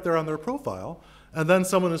are right up there on their profile, and then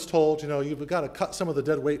someone is told, you've got to cut some of the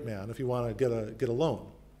dead weight, man, if you want to get a loan,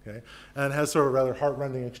 okay? And has sort of a rather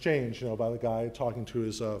heart-rending exchange, by the guy talking to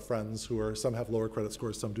his friends some have lower credit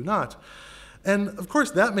scores, some do not. And of course,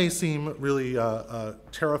 that may seem really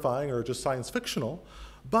terrifying or just science fictional,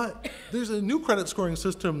 but there's a new credit scoring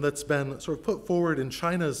system that's been sort of put forward in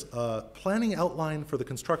China's planning outline for the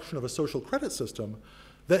construction of a social credit system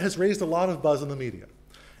that has raised a lot of buzz in the media.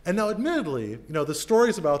 And now, admittedly, the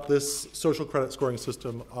stories about this social credit scoring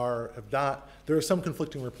system there are some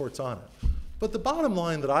conflicting reports on it. But the bottom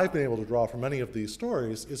line that I've been able to draw from many of these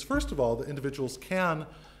stories is, first of all, that individuals can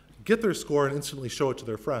get their score and instantly show it to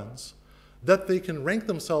their friends, that they can rank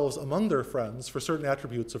themselves among their friends for certain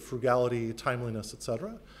attributes of frugality, timeliness,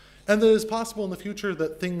 etc. And that it is possible in the future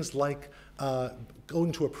that things like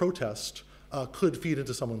going to a protest could feed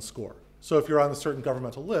into someone's score. So if you're on a certain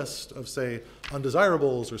governmental list of, say,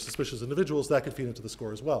 undesirables or suspicious individuals, that could feed into the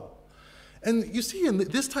score as well. And you see in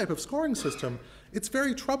this type of scoring system, it's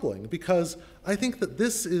very troubling because I think that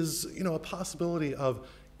this is, a possibility of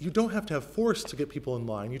you don't have to have force to get people in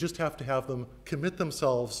line. You just have to have them commit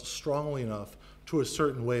themselves strongly enough to a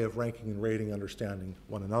certain way of ranking and rating, understanding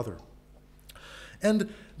one another.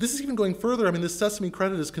 And this is even going further. I mean, this Sesame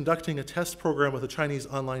Credit is conducting a test program with a Chinese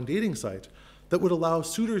online dating site that would allow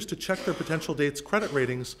suitors to check their potential dates' credit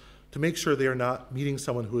ratings to make sure they are not meeting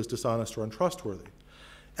someone who is dishonest or untrustworthy.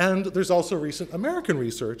 And there's also recent American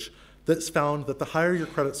research that's found that the higher your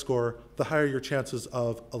credit score, the higher your chances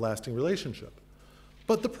of a lasting relationship.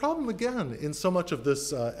 But the problem, again, in so much of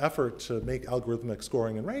this effort to make algorithmic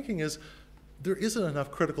scoring and ranking is there isn't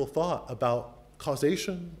enough critical thought about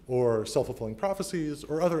causation or self-fulfilling prophecies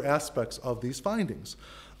or other aspects of these findings.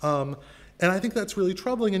 And I think that's really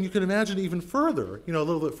troubling, and you can imagine even further, a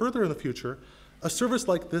little bit further in the future, a service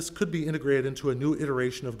like this could be integrated into a new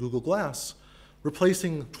iteration of Google Glass,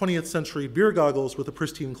 replacing 20th century beer goggles with the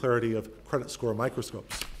pristine clarity of credit score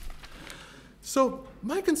microscopes. So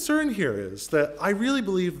my concern here is that I really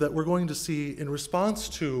believe that we're going to see, in response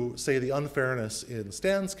to, say, the unfairness in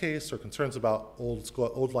Stan's case or concerns about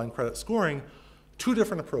old line credit scoring, two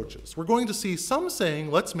different approaches. We're going to see some saying,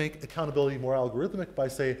 let's make accountability more algorithmic by,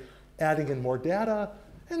 say, adding in more data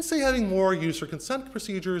and, say, adding more user consent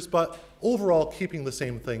procedures, but overall keeping the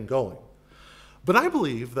same thing going. But I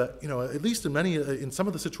believe that, at least in some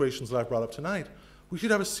of the situations that I've brought up tonight, we should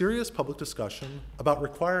have a serious public discussion about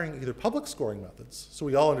requiring either public scoring methods, so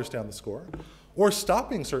we all understand the score, or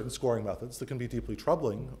stopping certain scoring methods that can be deeply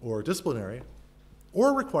troubling or disciplinary,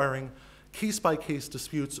 or requiring case-by-case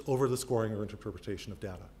disputes over the scoring or interpretation of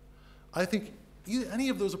data. I think any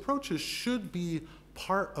of those approaches should be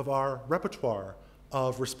part of our repertoire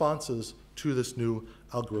of responses to this new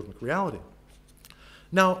algorithmic reality.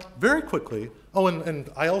 Now, very quickly, and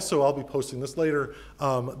I'll be posting this later.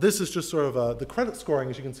 This is just sort of the credit scoring,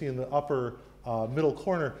 as you can see in the upper middle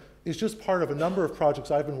corner, is just part of a number of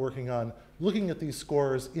projects I've been working on, looking at these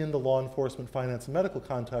scores in the law enforcement, finance, and medical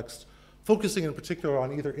context, focusing in particular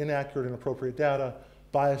on either inaccurate and inappropriate data,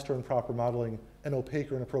 biased or improper modeling, and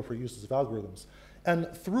opaque or inappropriate uses of algorithms.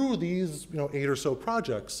 And through these 8 or so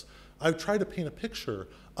projects, I've tried to paint a picture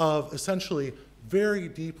of essentially very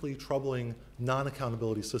deeply troubling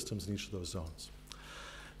non-accountability systems in each of those zones.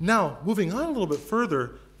 Now, moving on a little bit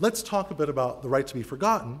further, let's talk a bit about the right to be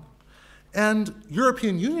forgotten. And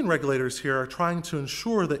European Union regulators here are trying to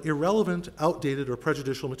ensure that irrelevant, outdated, or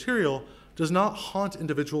prejudicial material does not haunt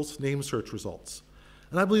individuals' name search results.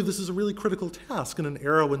 And I believe this is a really critical task in an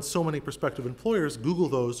era when so many prospective employers Google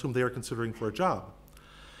those whom they are considering for a job.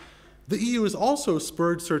 The EU has also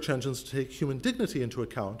spurred search engines to take human dignity into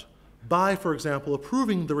account by, for example,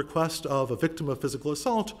 approving the request of a victim of physical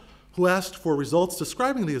assault who asked for results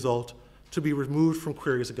describing the assault to be removed from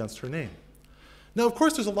queries against her name. Now, of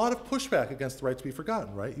course, there's a lot of pushback against the right to be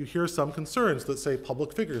forgotten, right? You hear some concerns that say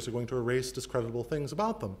public figures are going to erase discreditable things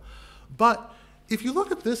about them. But if you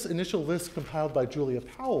look at this initial list compiled by Julia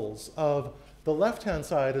Powell's of the left-hand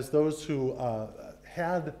side is those who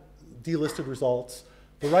had delisted results,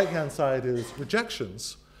 the right-hand side is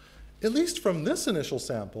rejections. At least from this initial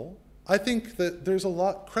sample, I think that there's a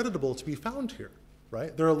lot creditable to be found here,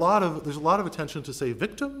 right? There's a lot of attention to, say,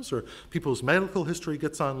 victims or people whose medical history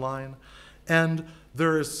gets online, and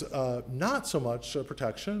there's not so much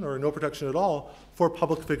protection or no protection at all for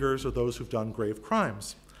public figures or those who've done grave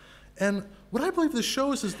crimes. And what I believe this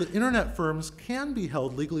shows is that internet firms can be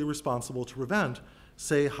held legally responsible to prevent,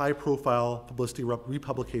 say, high-profile publicity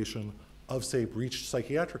republication of, say, breached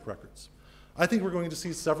psychiatric records. I think we're going to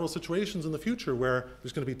see several situations in the future where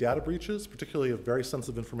there's going to be data breaches, particularly of very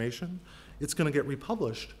sensitive information. It's going to get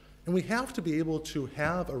republished, and we have to be able to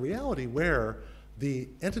have a reality where the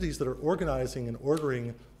entities that are organizing and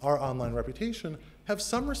ordering our online reputation have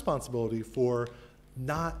some responsibility for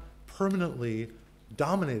not permanently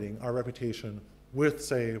dominating our reputation with,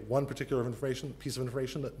 say, one particular piece of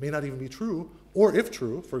information that may not even be true, or if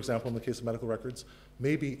true, for example, in the case of medical records,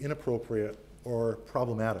 may be inappropriate or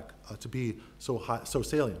problematic to be so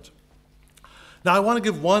salient. Now, I want to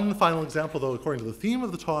give one final example, though, according to the theme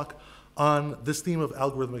of the talk, on this theme of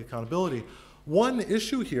algorithmic accountability. One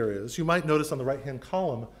issue here is, you might notice on the right-hand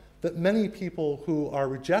column, that many people who are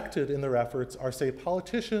rejected in their efforts are, say,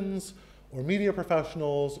 politicians or media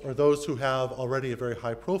professionals or those who have already a very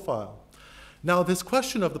high profile. Now, this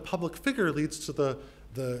question of the public figure leads to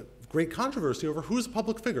the great controversy over who's a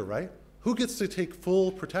public figure, right? who gets to take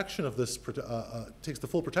full protection of this, takes the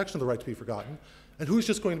full protection of the right to be forgotten, and who's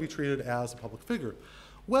just going to be treated as a public figure?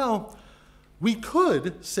 Well, we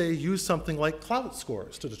could, say, use something like clout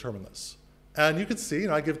scores to determine this. And you can see,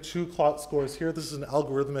 I give 2 clout scores here. This is an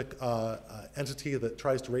algorithmic entity that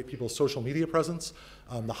tries to rate people's social media presence.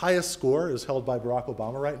 The highest score is held by Barack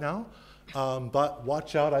Obama right now. But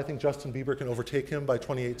watch out, I think Justin Bieber can overtake him by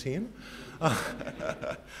 2018.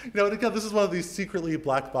 And again, this is one of these secretly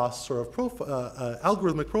black box sort of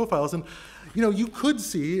algorithmic profiles. And you could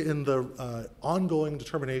see in the ongoing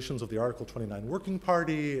determinations of the Article 29 Working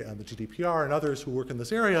Party and the GDPR and others who work in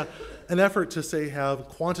this area, an effort to, say, have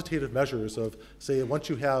quantitative measures of, say, once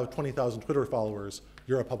you have 20,000 Twitter followers,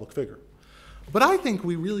 you're a public figure. But I think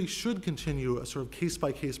we really should continue a sort of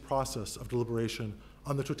case-by-case process of deliberation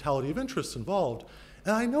on the totality of interests involved.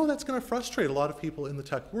 And I know that's going to frustrate a lot of people in the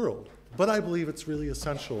tech world, but I believe it's really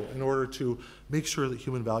essential in order to make sure that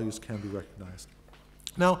human values can be recognized.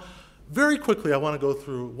 Now, very quickly, I want to go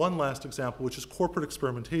through one last example, which is corporate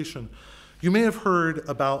experimentation. You may have heard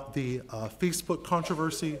about the Facebook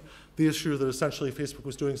controversy, the issue that essentially Facebook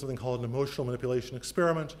was doing something called an emotional manipulation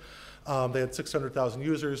experiment. They had 600,000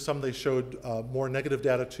 users. Some they showed more negative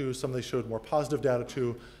data to, some they showed more positive data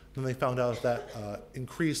to. Then they found out that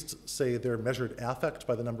increased, say, their measured affect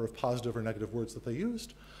by the number of positive or negative words that they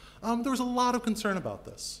used. There was a lot of concern about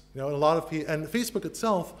this. And Facebook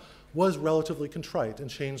itself was relatively contrite and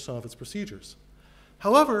changed some of its procedures.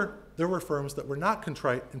 However, there were firms that were not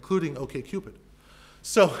contrite, including OkCupid.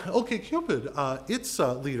 So OkCupid, its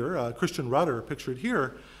leader, Christian Ruppert, pictured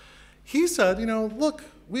here, he said, look,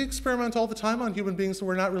 we experiment all the time on human beings and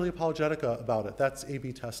we're not really apologetic about it. That's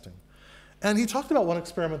A/B testing. And he talked about one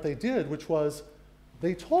experiment they did, which was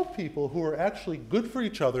they told people who were actually good for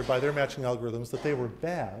each other by their matching algorithms that they were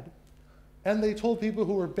bad, and they told people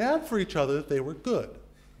who were bad for each other that they were good,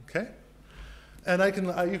 okay? And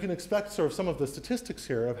you can expect sort of some of the statistics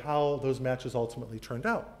here of how those matches ultimately turned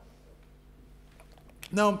out.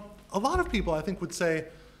 Now, a lot of people, I think, would say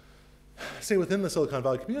within the Silicon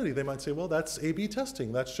Valley community, they might say, well, that's A/B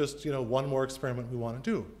testing. That's just one more experiment we want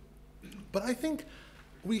to do. But I think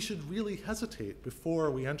we should really hesitate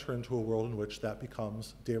before we enter into a world in which that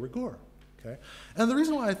becomes de rigueur. Okay? And the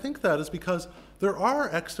reason why I think that is because there are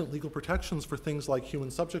excellent legal protections for things like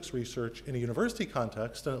human subjects research in a university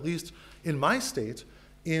context, and at least in my state,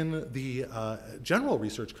 in the general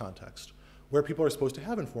research context, where people are supposed to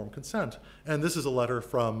have informed consent. And this is a letter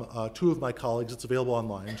from 2 of my colleagues. It's available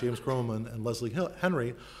online, James Groman and Leslie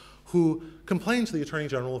Henry, who complained to the Attorney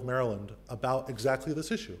General of Maryland about exactly this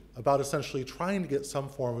issue, about essentially trying to get some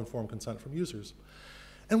form of informed consent from users.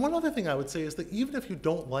 And one other thing I would say is that even if you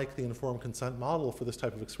don't like the informed consent model for this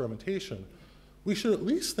type of experimentation, we should at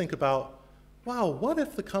least think about, wow, what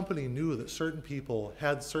if the company knew that certain people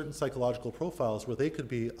had certain psychological profiles where they could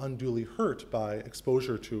be unduly hurt by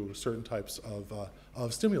exposure to certain types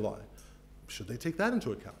of stimuli? Should they take that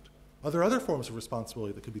into account? Are there other forms of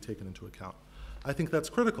responsibility that could be taken into account? I think that's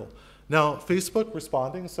critical. Now, Facebook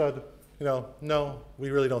responding said, no, we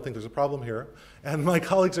really don't think there's a problem here. And my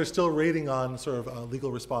colleagues are still rating on sort of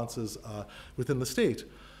legal responses within the state.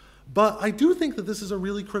 But I do think that this is a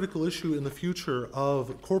really critical issue in the future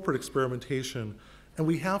of corporate experimentation, and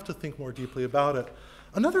we have to think more deeply about it.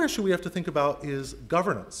 Another issue we have to think about is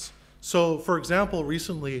governance. So, for example,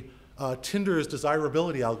 recently, Tinder's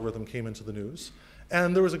desirability algorithm came into the news,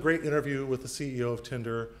 and there was a great interview with the CEO of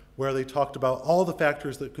Tinder where they talked about all the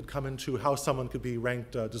factors that could come into how someone could be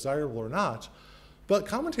ranked desirable or not. But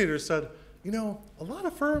commentators said, a lot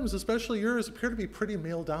of firms, especially yours, appear to be pretty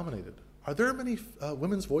male-dominated. Are there many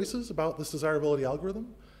women's voices about this desirability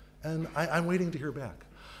algorithm? And I'm waiting to hear back.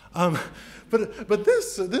 But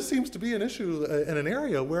this seems to be an issue in an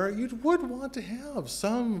area where you would want to have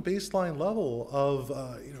some baseline level of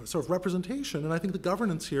sort of representation, and I think the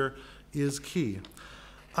governance here is key.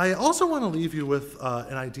 I also want to leave you with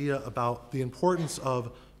an idea about the importance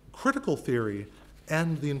of critical theory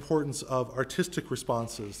and the importance of artistic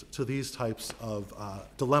responses to these types of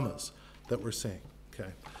dilemmas that we're seeing.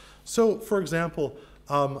 Okay. So, for example,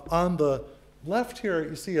 on the left here,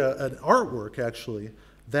 you see an artwork, actually,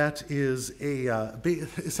 that is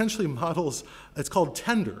essentially models, it's called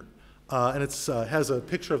Tinder, and it has a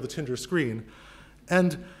picture of the Tinder screen.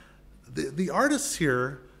 And the artists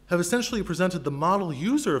here have essentially presented the model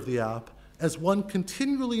user of the app as one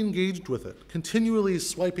continually engaged with it, continually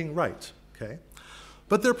swiping right, okay?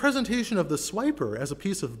 But their presentation of the swiper as a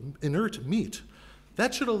piece of inert meat,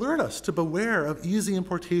 that should alert us to beware of easy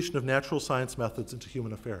importation of natural science methods into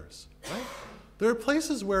human affairs, right? There are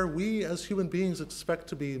places where we as human beings expect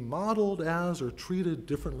to be modeled as or treated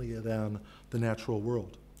differently than the natural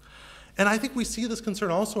world. And I think we see this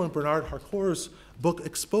concern also in Bernard Harcourt's book,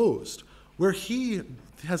 Exposed, where he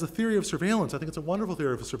has a theory of surveillance, I think it's a wonderful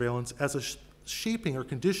theory of surveillance, as a shaping or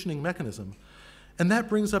conditioning mechanism. And that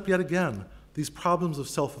brings up yet again these problems of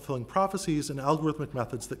self-fulfilling prophecies and algorithmic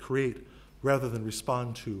methods that create rather than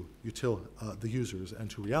respond to the users and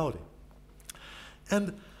to reality.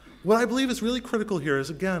 And what I believe is really critical here is,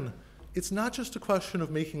 again, it's not just a question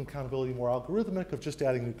of making accountability more algorithmic, of just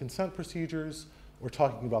adding new consent procedures, or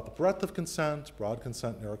talking about the breadth of consent, broad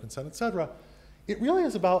consent, narrow consent, et cetera. It really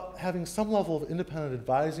is about having some level of independent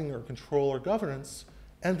advising or control or governance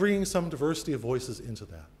and bringing some diversity of voices into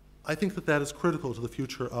that. I think that that is critical to the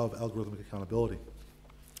future of algorithmic accountability.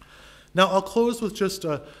 Now, I'll close with just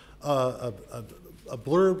a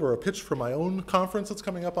blurb or a pitch for my own conference that's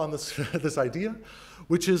coming up on this, this idea,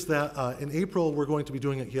 which is that in April, we're going to be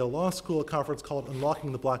doing at Yale Law School a conference called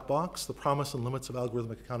Unlocking the Black Box, the Promise and Limits of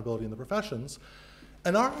Algorithmic Accountability in the Professions.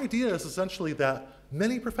 And our idea is essentially that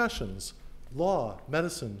many professions, law,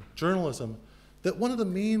 medicine, journalism, that one of the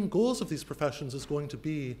main goals of these professions is going to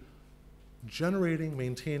be generating,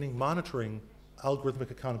 maintaining, monitoring algorithmic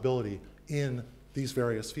accountability in these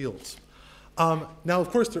various fields. Now, of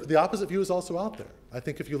course, the opposite view is also out there. I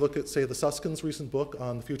think if you look at, say, the Suskins' recent book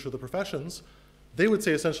on the future of the professions, they would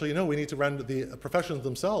say essentially, you know, we need to render the professions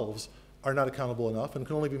themselves are not accountable enough and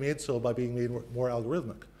can only be made so by being made more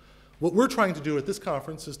algorithmic. What we're trying to do at this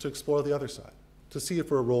conference is to explore the other side, to see if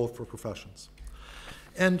we're a role for professions.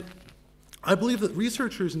 And I believe that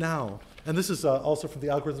researchers now, and this is also from the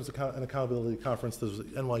Algorithms and Accountability Conference, there was at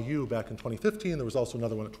NYU back in 2015, there was also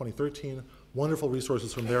another one in 2013, wonderful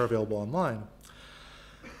resources from there available online.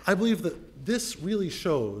 I believe that this really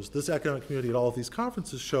shows, this academic community at all of these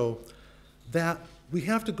conferences show that we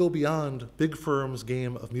have to go beyond big firms'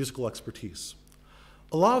 game of musical expertise.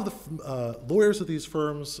 A lot of the lawyers of these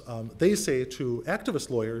firms, they say to activist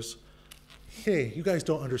lawyers, hey, you guys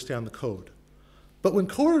don't understand the code. But when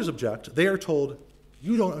coders object, they are told,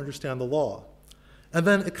 you don't understand the law. And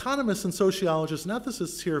then economists and sociologists and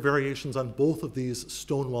ethicists hear variations on both of these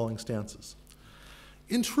stonewalling stances.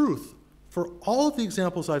 In truth, for all of the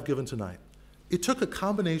examples I've given tonight, it took a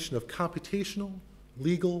combination of computational,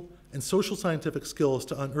 legal, and social scientific skills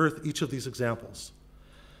to unearth each of these examples.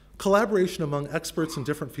 Collaboration among experts in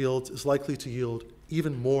different fields is likely to yield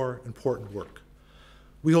even more important work.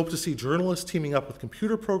 We hope to see journalists teaming up with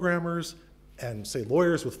computer programmers and, say,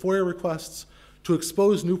 lawyers with FOIA requests to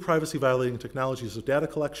expose new privacy-violating technologies of data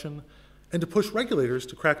collection and to push regulators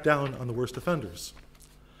to crack down on the worst offenders.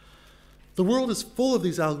 The world is full of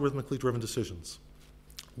these algorithmically driven decisions.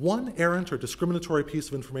 One errant or discriminatory piece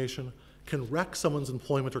of information can wreck someone's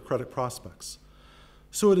employment or credit prospects.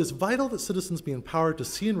 So it is vital that citizens be empowered to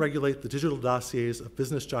see and regulate the digital dossiers of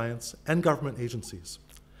business giants and government agencies.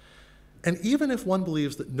 And even if one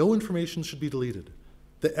believes that no information should be deleted,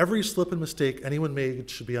 that every slip and mistake anyone made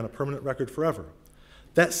should be on a permanent record forever,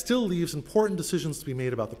 that still leaves important decisions to be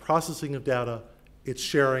made about the processing of data, its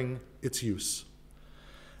sharing, its use.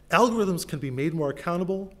 Algorithms can be made more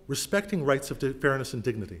accountable, respecting rights of fairness and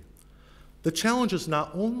dignity. The challenge is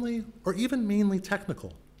not only, or even mainly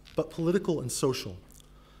technical, but political and social.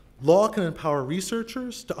 Law can empower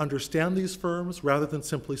researchers to understand these firms rather than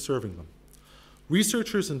simply serving them.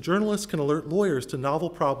 Researchers and journalists can alert lawyers to novel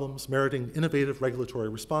problems meriting innovative regulatory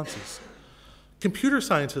responses. Computer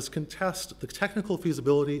scientists can test the technical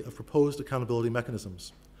feasibility of proposed accountability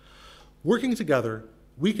mechanisms. Working together,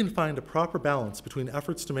 we can find a proper balance between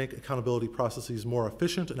efforts to make accountability processes more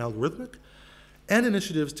efficient and algorithmic, and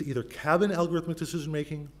initiatives to either cabin algorithmic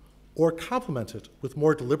decision-making or complement it with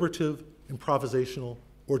more deliberative, improvisational,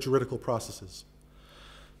 or juridical processes.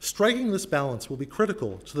 Striking this balance will be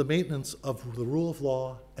critical to the maintenance of the rule of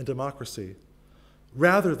law and democracy,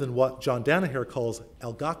 rather than what John Danaher calls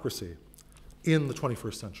algocracy in the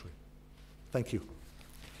 21st century. Thank you.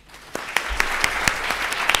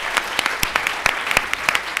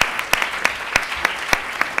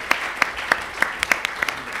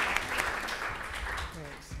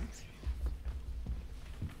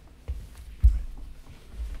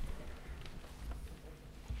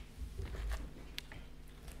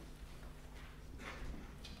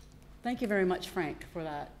 Thank you very much, Frank, for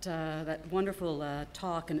that wonderful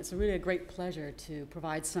talk, and it's really a great pleasure to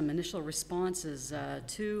provide some initial responses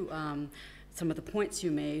to some of the points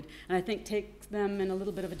you made, and I think take them in a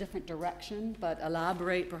little bit of a different direction, but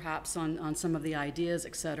elaborate perhaps on some of the ideas,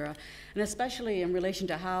 et cetera. And especially in relation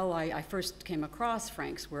to how I first came across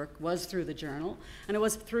Frank's work was through the journal, and it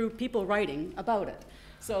was through people writing about it.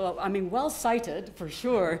 So, I mean, well cited for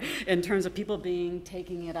sure in terms of people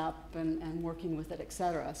taking it up and working with it, et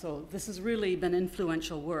cetera. So this has really been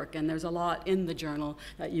influential work, and there's a lot in the journal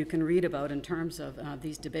that you can read about in terms of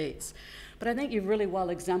these debates. But I think you've really well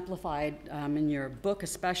exemplified in your book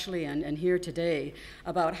especially and here today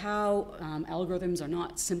about how algorithms are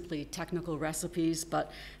not simply technical recipes,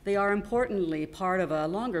 but they are importantly part of a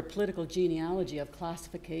longer political genealogy of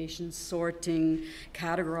classification, sorting,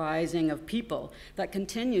 categorizing of people that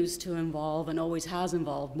continues to involve and always has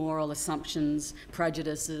involved moral assumptions,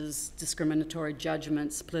 prejudices, discriminatory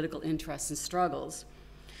judgments, political interests and struggles.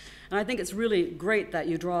 And I think it's really great that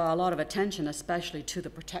you draw a lot of attention, especially to the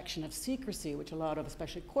protection of secrecy, which a lot of,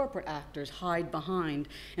 especially corporate actors, hide behind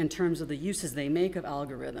in terms of the uses they make of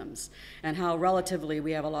algorithms, and how relatively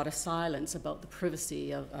we have a lot of silence about the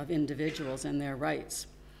privacy of individuals and their rights.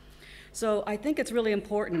 So I think it's really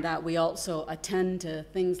important that we also attend to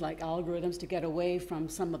things like algorithms to get away from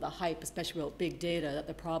some of the hype, especially about big data, that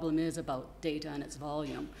the problem is about data and its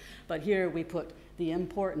volume. But here we put the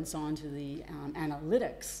importance onto the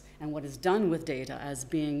analytics and what is done with data as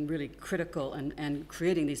being really critical and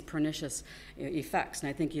creating these pernicious effects. And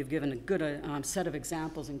I think you've given a good set of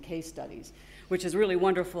examples and case studies, which is really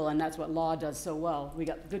wonderful, and that's what law does so well. We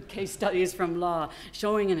got good case studies from law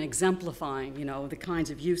showing and exemplifying, you know, the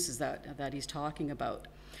kinds of uses that he's talking about.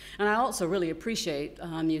 And I also really appreciate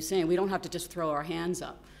you saying we don't have to just throw our hands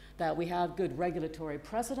up, that we have good regulatory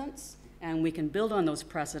precedents, and we can build on those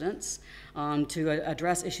precedents to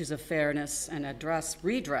address issues of fairness and address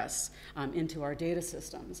redress into our data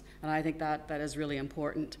systems. And I think that is really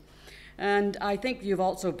important. And I think you've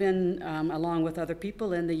also been, along with other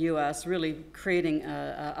people in the US, really creating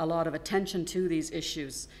a lot of attention to these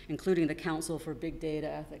issues, including the Council for Big Data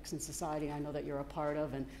Ethics and Society I know that you're a part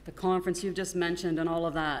of, and the conference you've just mentioned and all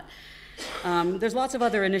of that. There's lots of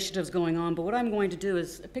other initiatives going on, but what I'm going to do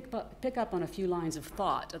is pick up on a few lines of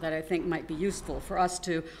thought that I think might be useful for us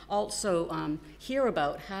to also hear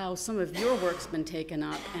about how some of your work's been taken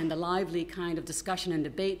up and the lively kind of discussion and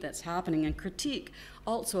debate that's happening and critique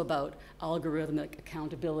also about algorithmic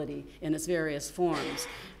accountability in its various forms.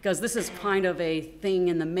 Because this is kind of a thing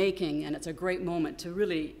in the making, and it's a great moment to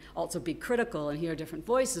really also be critical and hear different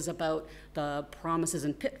voices about the promises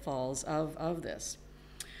and pitfalls of this.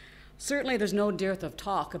 Certainly, there's no dearth of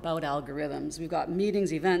talk about algorithms. We've got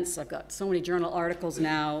meetings, events. I've got so many journal articles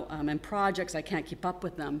now and projects, I can't keep up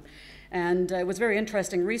with them. And it was very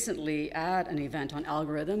interesting recently at an event on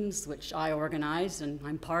algorithms, which I organized, and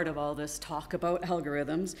I'm part of all this talk about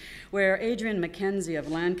algorithms, where Adrian Mackenzie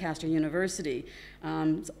of Lancaster University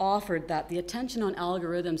offered that the attention on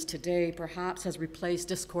algorithms today perhaps has replaced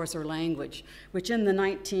discourse or language, which in the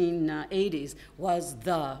 1980s was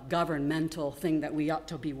the governmental thing that we ought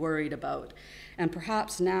to be worried about. And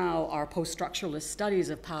perhaps now our post-structuralist studies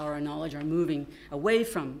of power and knowledge are moving away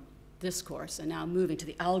from discourse and now moving to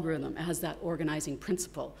the algorithm as that organizing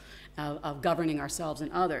principle of governing ourselves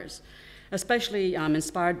and others. Especially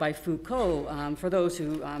inspired by Foucault, for those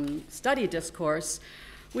who study discourse,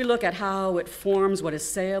 we look at how it forms what is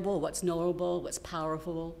sayable, what's knowable, what's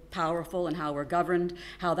powerful, and how we're governed,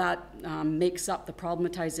 how that makes up the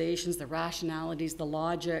problematizations, the rationalities, the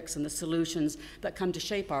logics, and the solutions that come to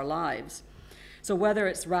shape our lives. So whether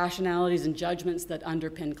it's rationalities and judgments that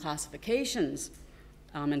underpin classifications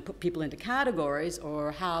and put people into categories,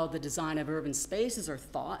 or how the design of urban spaces are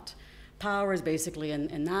thought, power is basically,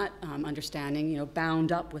 in that understanding, you know,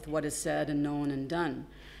 bound up with what is said and known and done.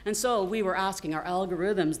 And so we were asking, are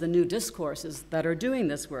algorithms the new discourses that are doing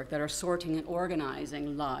this work, that are sorting and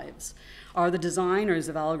organizing lives? Are the designers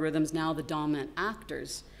of algorithms now the dominant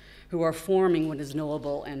actors who are forming what is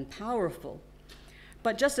knowable and powerful?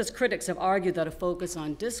 But just as critics have argued that a focus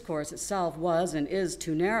on discourse itself was and is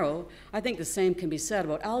too narrow, I think the same can be said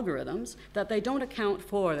about algorithms, that they don't account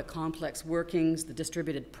for the complex workings, the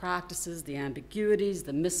distributed practices, the ambiguities,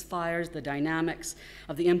 the misfires, the dynamics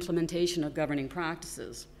of the implementation of governing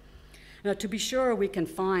practices. Now, to be sure, we can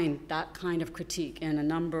find that kind of critique in a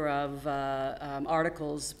number of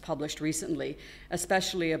articles published recently,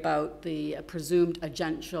 especially about the presumed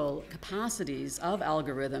agential capacities of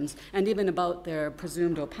algorithms and even about their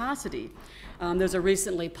presumed opacity. There's a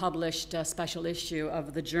recently published special issue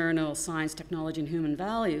of the journal Science, Technology, and Human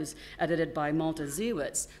Values, edited by Malte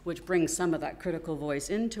Ziewitz, which brings some of that critical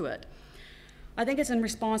voice into it. I think it's in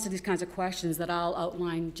response to these kinds of questions that I'll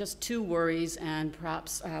outline just two worries and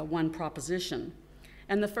perhaps one proposition.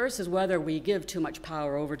 And the first is whether we give too much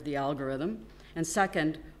power over to the algorithm. And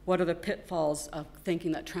second, what are the pitfalls of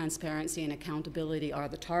thinking that transparency and accountability are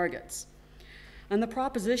the targets? And the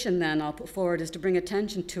proposition then I'll put forward is to bring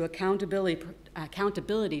attention to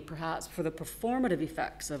accountability perhaps for the performative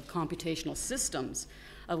effects of computational systems,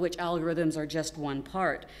 of which algorithms are just one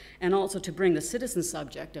part, and also to bring the citizen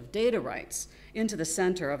subject of data rights into the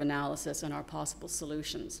center of analysis and our possible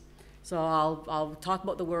solutions. So I'll talk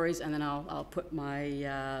about the worries, and then I'll put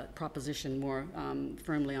my proposition more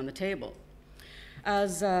firmly on the table.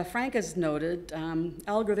 As Frank has noted,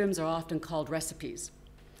 algorithms are often called recipes.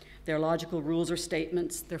 They're logical rules or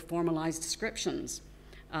statements, they're formalized descriptions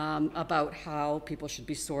about how people should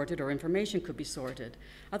be sorted or information could be sorted.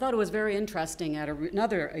 I thought it was very interesting at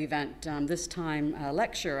another event, this time a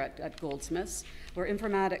lecture at Goldsmiths, where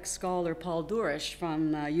informatics scholar Paul Durish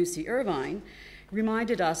from UC Irvine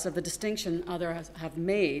reminded us of the distinction others have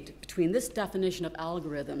made between this definition of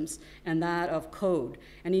algorithms and that of code.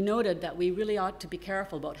 And he noted that we really ought to be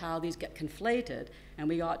careful about how these get conflated, and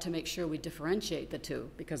we ought to make sure we differentiate the two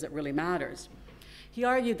because it really matters. He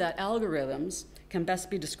argued that algorithms can best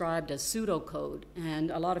be described as pseudocode,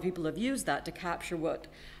 and a lot of people have used that to capture what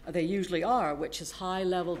they usually are, which is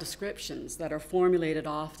high-level descriptions that are formulated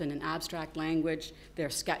often in abstract language. They're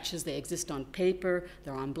sketches, they exist on paper,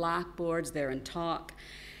 they're on blackboards, they're in talk,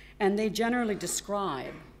 and they generally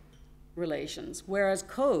describe relations, whereas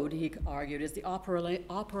code, he argued, is the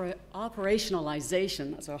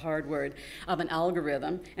operationalization, that's a hard word, of an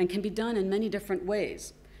algorithm, and can be done in many different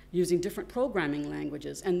ways, using different programming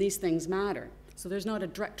languages, and these things matter. So there's not a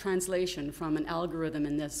direct translation from an algorithm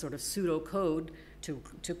in this sort of pseudocode to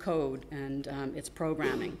code and its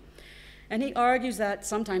programming. And he argues that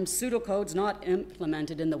sometimes pseudocode's not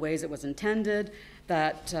implemented in the ways it was intended,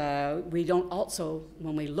 that we don't also,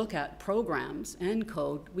 when we look at programs and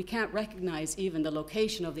code, we can't recognize even the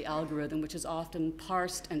location of the algorithm, which is often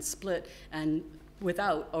parsed and split and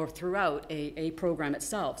without or throughout a program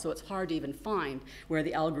itself. So it's hard to even find where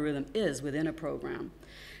the algorithm is within a program.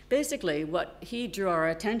 Basically, what he drew our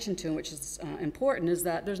attention to, which is important, is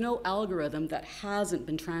that there's no algorithm that hasn't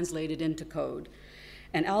been translated into code.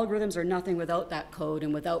 And algorithms are nothing without that code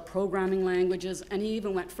and without programming languages. And he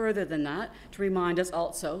even went further than that to remind us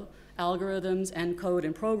also algorithms and code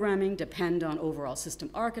and programming depend on overall system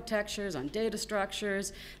architectures, on data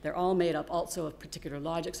structures. They're all made up also of particular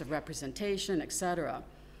logics of representation, etc.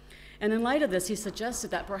 And in light of this, he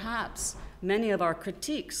suggested that perhaps many of our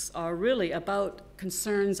critiques are really about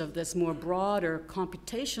concerns of this more broader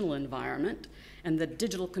computational environment and the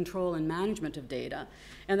digital control and management of data,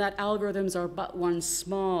 and that algorithms are but one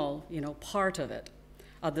small, part of it,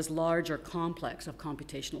 of this larger complex of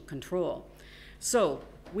computational control. So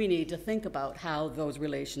we need to think about how those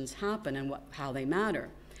relations happen and how they matter.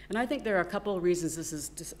 And I think there are a couple of reasons this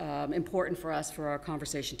is important for us for our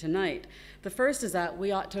conversation tonight. The first is that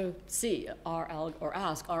we ought to see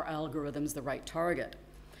ask, are algorithms the right target?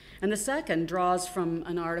 And the second draws from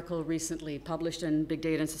an article recently published in Big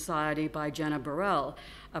Data and Society by Jenna Burrell,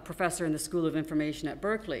 a professor in the School of Information at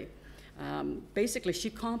Berkeley. Basically, she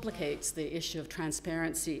complicates the issue of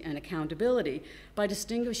transparency and accountability by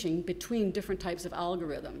distinguishing between different types of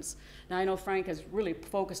algorithms. Now, I know Frank has really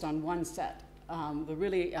focused on one set, the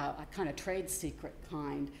really kind of trade secret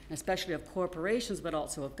kind, especially of corporations, but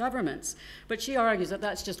also of governments. But she argues that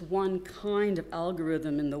that's just one kind of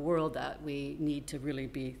algorithm in the world that we need to really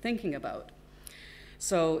be thinking about.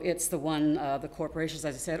 So it's the one of the corporations,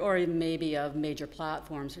 as I said, or even maybe of major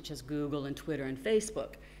platforms such as Google and Twitter and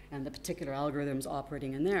Facebook, and the particular algorithms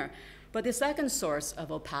operating in there. But the second source of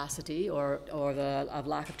opacity or of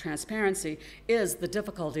lack of transparency is the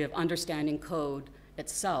difficulty of understanding code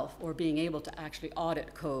itself, or being able to actually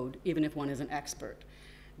audit code, even if one is an expert,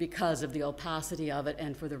 because of the opacity of it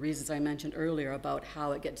and for the reasons I mentioned earlier about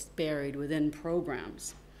how it gets buried within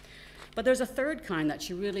programs. But there's a third kind that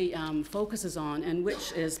she really focuses on, and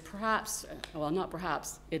which is perhaps, well, not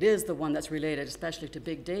perhaps, it is the one that's related especially to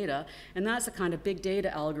big data, and that's the kind of big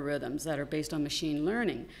data algorithms that are based on machine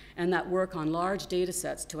learning and that work on large data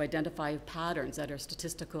sets to identify patterns that are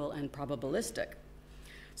statistical and probabilistic.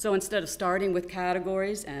 So instead of starting with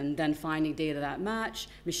categories and then finding data that match,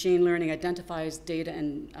 machine learning identifies data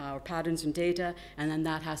and or patterns in data, and then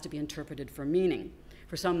that has to be interpreted for meaning.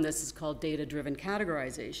 For some, this is called data-driven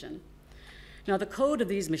categorization. Now, the code of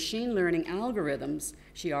these machine learning algorithms,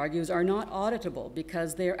 she argues, are not auditable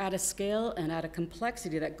because they're at a scale and at a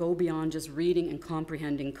complexity that go beyond just reading and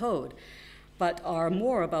comprehending code, but are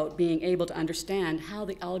more about being able to understand how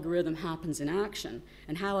the algorithm happens in action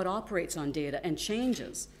and how it operates on data and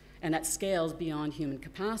changes, and at scales beyond human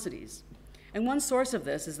capacities. And one source of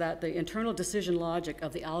this is that the internal decision logic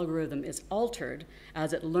of the algorithm is altered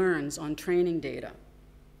as it learns on training data.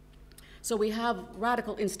 So we have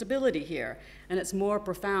radical instability here, and it's more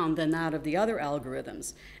profound than that of the other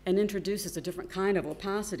algorithms, and introduces a different kind of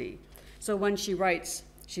opacity. So when she writes,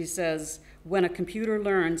 she says, when a computer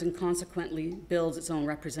learns and consequently builds its own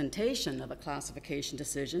representation of a classification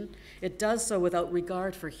decision, it does so without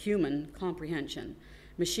regard for human comprehension.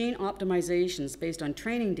 Machine optimizations based on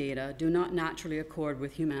training data do not naturally accord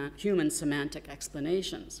with human semantic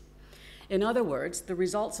explanations. In other words, the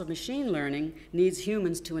results of machine learning needs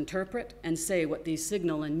humans to interpret and say what these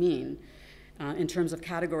signal and mean in terms of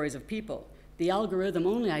categories of people. The algorithm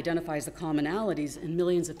only identifies the commonalities in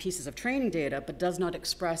millions of pieces of training data, but does not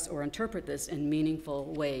express or interpret this in meaningful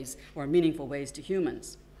ways to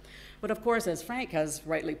humans. But of course, as Frank has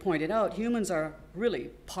rightly pointed out, humans are really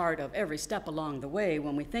part of every step along the way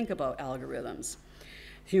when we think about algorithms.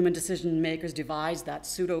 Human decision makers devise that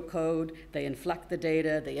pseudocode, they inflect the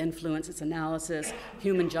data, they influence its analysis.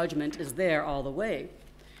 Human judgment is there all the way.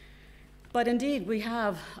 But indeed, we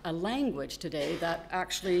have a language today that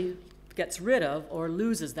actually gets rid of or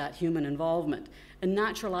loses that human involvement. In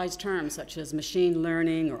naturalized terms such as machine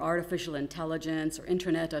learning or artificial intelligence or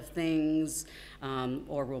Internet of Things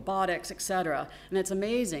or robotics, etc. And it's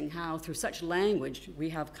amazing how through such language we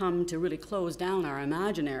have come to really close down our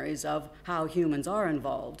imaginaries of how humans are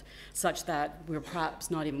involved, such that we're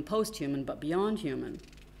perhaps not even post-human but beyond human.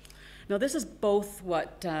 Now this is both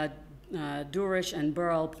what Durish and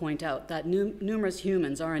Burrell point out, that numerous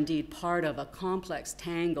humans are indeed part of a complex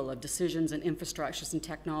tangle of decisions and infrastructures and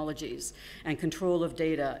technologies and control of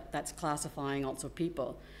data that's classifying also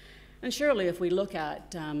people. And surely if we look at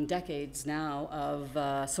decades now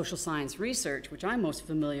of social science research, which I'm most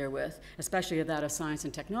familiar with, especially that of science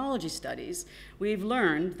and technology studies, we've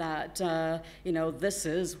learned that this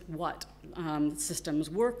is what systems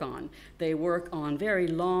work on. They work on very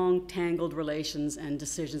long, tangled relations and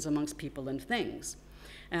decisions amongst people and things.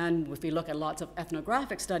 And if we look at lots of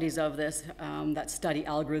ethnographic studies of this that study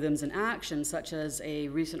algorithms in action, such as a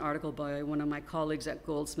recent article by one of my colleagues at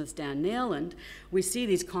Goldsmiths, Dan Nayland, we see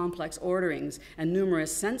these complex orderings and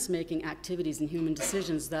numerous sense-making activities and human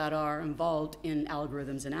decisions that are involved in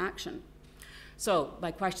algorithms in action. So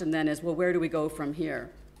my question then is, well, where do we go from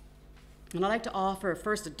here? And I'd like to offer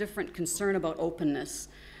first a different concern about openness,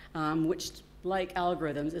 which, like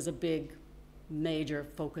algorithms, is a big, major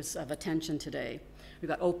focus of attention today. We've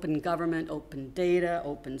got open government, open data,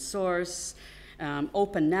 open source.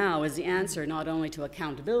 Open now is the answer not only to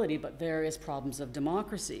accountability, but various problems of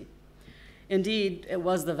democracy. Indeed, it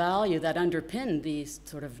was the value that underpinned these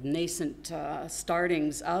sort of nascent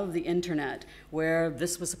startings of the internet, where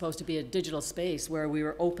this was supposed to be a digital space where we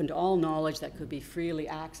were open to all knowledge that could be freely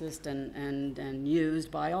accessed and used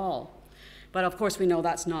by all. But of course, we know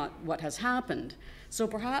that's not what has happened. So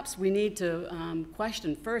perhaps we need to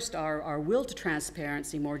question first our will to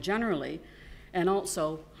transparency more generally, and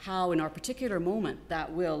also how in our particular moment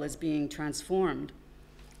that will is being transformed.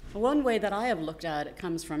 One way that I have looked at it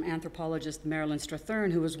comes from anthropologist Marilyn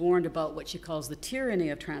Strathern, who has warned about what she calls the tyranny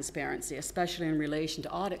of transparency, especially in relation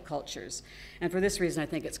to audit cultures. And for this reason, I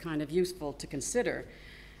think it's kind of useful to consider.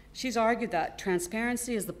 She's argued that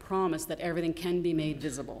transparency is the promise that everything can be made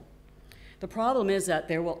visible. The problem is that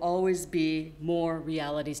there will always be more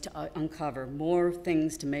realities to uncover, more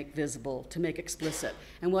things to make visible, to make explicit.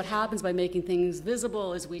 And what happens by making things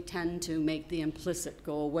visible is we tend to make the implicit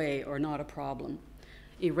go away or not a problem,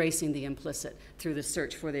 erasing the implicit through the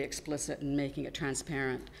search for the explicit and making it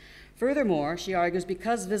transparent. Furthermore, she argues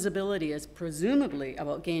because visibility is presumably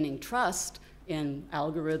about gaining trust in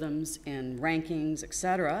algorithms, in rankings,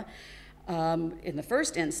 etc., in the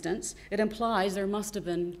first instance, it implies there must have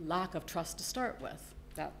been lack of trust to start with,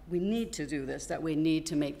 that we need to do this, that we need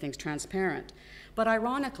to make things transparent. But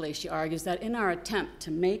ironically, she argues that in our attempt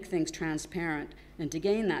to make things transparent and to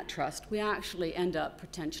gain that trust, we actually end up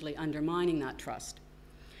potentially undermining that trust.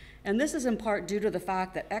 And this is in part due to the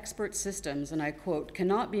fact that expert systems, and I quote,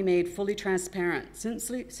 cannot be made fully transparent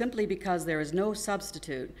simply because there is no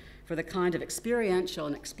substitute for the kind of experiential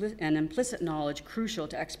and implicit knowledge crucial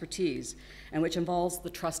to expertise, and which involves the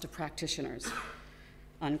trust of practitioners,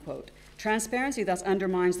 unquote. Transparency thus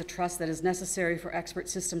undermines the trust that is necessary for expert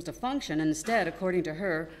systems to function, and instead, according to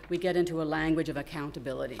her, we get into a language of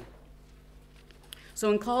accountability. So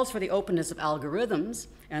in calls for the openness of algorithms,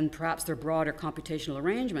 and perhaps their broader computational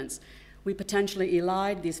arrangements, we potentially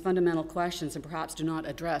elide these fundamental questions and perhaps do not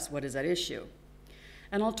address what is at issue.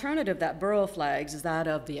 An alternative that Burrell flags is that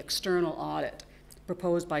of the external audit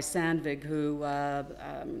proposed by Sandvig, who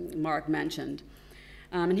Mark mentioned.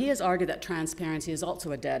 And he has argued that transparency is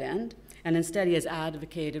also a dead end, And instead, he has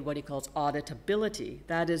advocated what he calls auditability.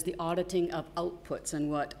 That is the auditing of outputs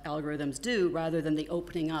and what algorithms do, rather than the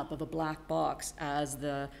opening up of a black box as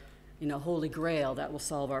the holy grail that will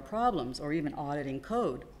solve our problems, or even auditing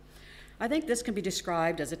code. I think this can be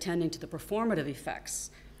described as attending to the performative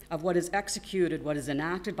effects of what is executed, what is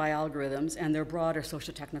enacted by algorithms, and their broader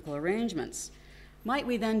socio-technical arrangements. Might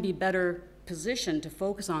we then be better positioned to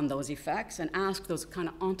focus on those effects and ask those kind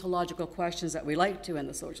of ontological questions that we like to in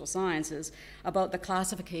the social sciences about the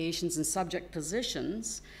classifications and subject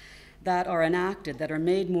positions that are enacted, that are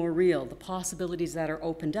made more real, the possibilities that are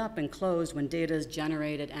opened up and closed when data is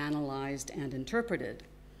generated, analyzed, and interpreted?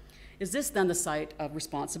 Is this then the site of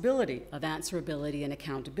responsibility, of answerability and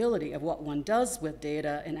accountability, of what one does with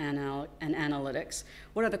data and analytics?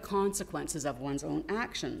 What are the consequences of one's own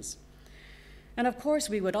actions? And of course,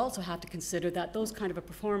 we would also have to consider that those kind of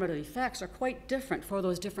performative effects are quite different for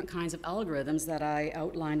those different kinds of algorithms that I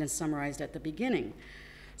outlined and summarized at the beginning.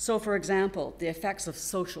 So for example, the effects of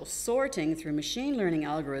social sorting through machine learning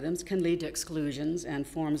algorithms can lead to exclusions and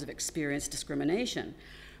forms of experience discrimination.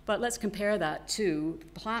 But let's compare that to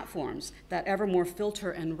platforms that ever more filter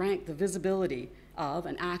and rank the visibility of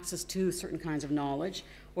and access to certain kinds of knowledge,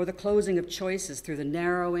 or the closing of choices through the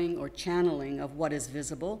narrowing or channeling of what is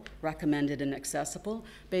visible, recommended, and accessible,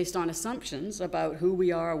 based on assumptions about who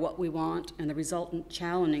we are, what we want, and the resultant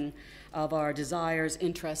challenging of our desires,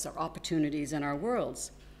 interests, our opportunities, and our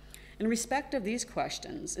worlds. In respect of these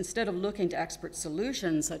questions, instead of looking to expert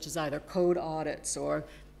solutions such as either code audits or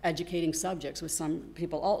educating subjects, which some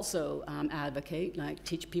people also advocate, like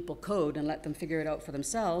teach people code and let them figure it out for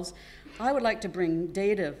themselves, I would like to bring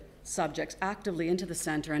data subjects actively into the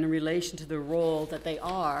center and in relation to the role that they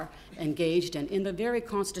are engaged in the very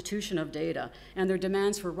constitution of data and their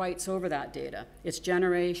demands for rights over that data, its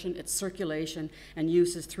generation, its circulation, and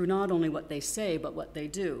uses through not only what they say, but what they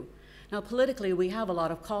do. Now, politically, we have a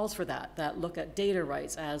lot of calls for that look at data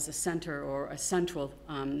rights as a center or a central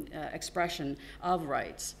expression of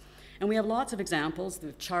rights. And we have lots of examples. We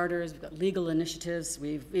have charters, we've got legal initiatives,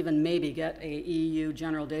 we've even maybe get a EU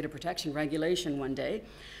general data protection regulation one day.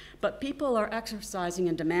 But people are exercising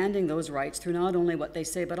and demanding those rights through not only what they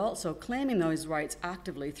say, but also claiming those rights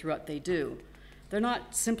actively through what they do. They're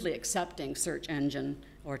not simply accepting search engine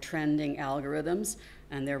or trending algorithms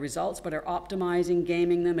and their results, but are optimizing,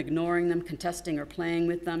 gaming them, ignoring them, contesting or playing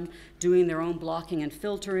with them, doing their own blocking and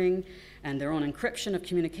filtering, and their own encryption of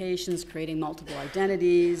communications, creating multiple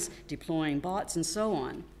identities, deploying bots, and so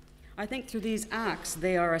on. I think through these acts,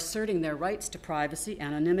 they are asserting their rights to privacy,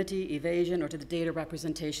 anonymity, evasion, or to the data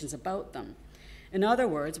representations about them. In other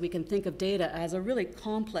words, we can think of data as a really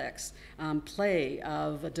complex play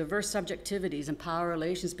of diverse subjectivities and power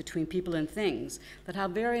relations between people and things that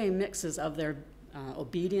have varying mixes of their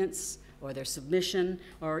obedience or their submission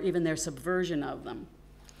or even their subversion of them.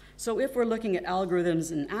 So if we're looking at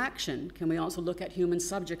algorithms in action, can we also look at human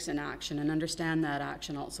subjects in action and understand that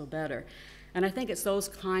action also better? And I think it's those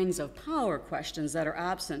kinds of power questions that are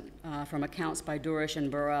absent from accounts by Durish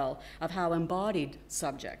and Burrell of how embodied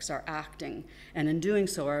subjects are acting, and in doing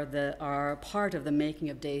so are part of the making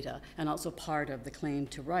of data and also part of the claim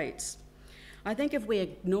to rights. I think if we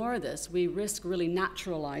ignore this, we risk really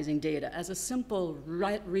naturalizing data as a simple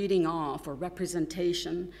reading off or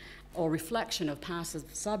representation or reflection of passive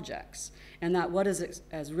subjects, and that what is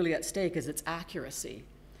really at stake is its accuracy.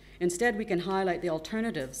 Instead, we can highlight the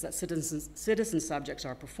alternatives that citizen subjects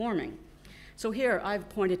are performing. So here, I've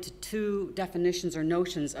pointed to two definitions or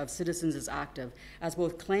notions of citizens as active, as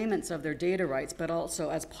both claimants of their data rights, but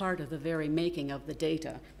also as part of the very making of the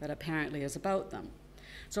data that apparently is about them.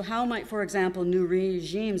 So how might, for example, new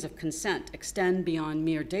regimes of consent extend beyond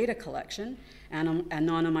mere data collection,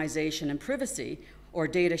 anonymization, and privacy, or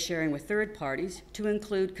data sharing with third parties, to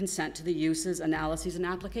include consent to the uses, analyses, and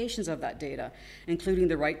applications of that data, including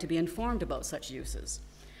the right to be informed about such uses?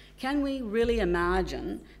 Can we really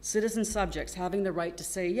imagine citizen subjects having the right to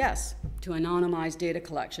say yes to anonymized data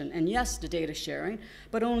collection and yes to data sharing,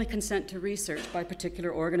 but only consent to research by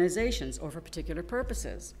particular organizations or for particular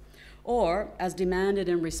purposes? Or, as demanded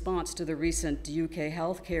in response to the recent UK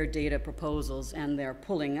healthcare data proposals and their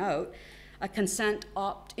pulling out, a consent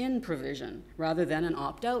opt-in provision rather than an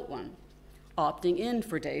opt-out one. Opting in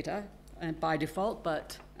for data by default,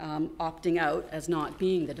 but opting out as not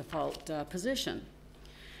being the default position.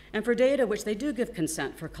 And for data which they do give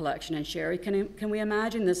consent for collection and sharing, can we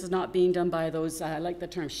imagine this is not being done by those, I like the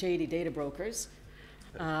term shady data brokers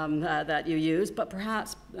that you use, but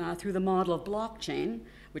perhaps through the model of blockchain,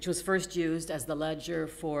 which was first used as the ledger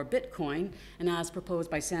for Bitcoin and as proposed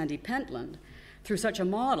by Sandy Pentland. Through such a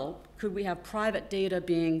model, could we have private data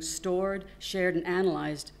being stored, shared, and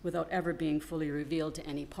analyzed without ever being fully revealed to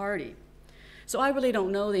any party? So I really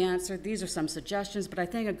don't know the answer. These are some suggestions, but I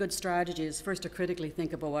think a good strategy is first to critically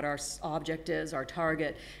think about what our object is, our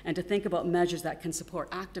target, and to think about measures that can support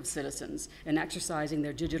active citizens in exercising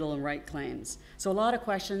their digital and right claims. So a lot of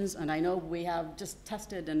questions, and I know we have just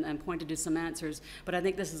tested and pointed to some answers, but I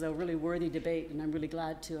think this is a really worthy debate, and I'm really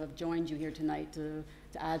glad to have joined you here tonight to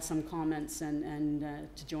add some comments and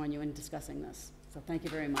to join you in discussing this. So thank you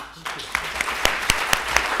very much.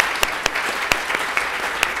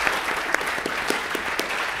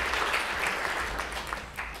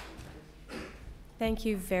 Thank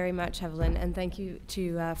you very much, Evelyn, and thank you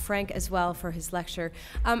to Frank as well for his lecture.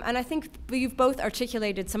 And I think you've both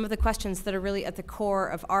articulated some of the questions that are really at the core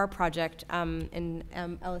of our project in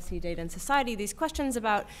LSE Data and Society. These questions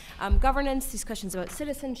about governance, these questions about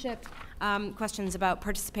citizenship, questions about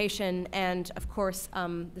participation, and of course,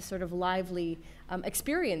 the sort of lively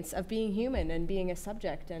experience of being human and being a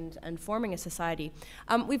subject and forming a society.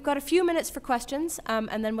 We've got a few minutes for questions,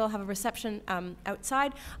 and then we'll have a reception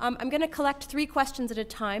outside. I'm going to collect 3 questions at a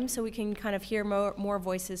time so we can kind of hear more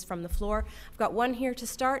voices from the floor. I've got one here to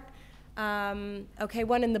start. Okay,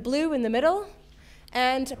 one in the blue in the middle,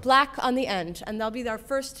 and black on the end. And that'll be our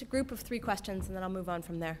first group of 3 questions, and then I'll move on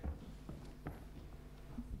from there.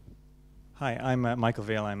 Hi, I'm Michael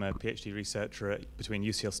Veal. I'm a PhD researcher between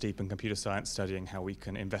UCL Steep and computer science, studying how we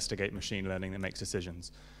can investigate machine learning that makes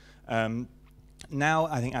decisions. Now,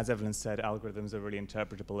 I think, as Evelyn said, algorithms are really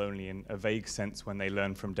interpretable only in a vague sense when they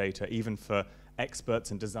learn from data. Even for experts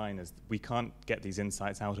and designers, we can't get these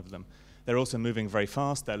insights out of them. They're also moving very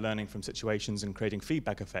fast. They're learning from situations and creating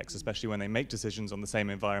feedback effects, especially when they make decisions on the same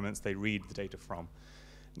environments they read the data from.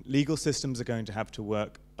 Legal systems are going to have to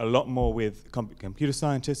work a lot more with computer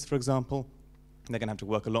scientists, for example. They're going to have to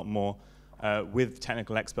work a lot more with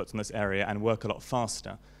technical experts in this area and work a lot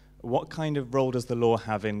faster. What kind of role does the law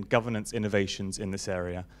have in governance innovations in this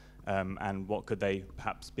area, and what could they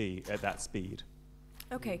perhaps be at that speed?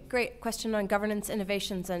 Okay, great. Question on governance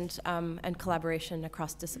innovations and collaboration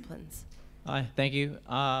across disciplines. Hi, thank you.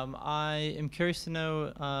 I am curious to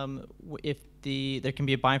know if there can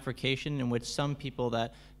be a bifurcation in which some people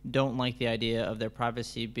that don't like the idea of their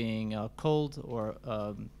privacy being culled or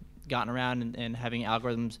gotten around and having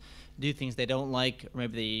algorithms do things they don't like, or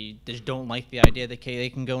maybe they just don't like the idea that they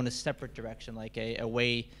can go in a separate direction, like a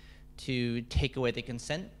way to take away the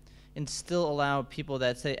consent and still allow people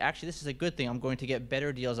that say, actually, this is a good thing. I'm going to get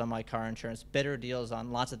better deals on my car insurance, better deals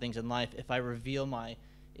on lots of things in life if I reveal my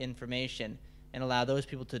information, and allow those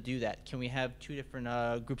people to do that. Can we have 2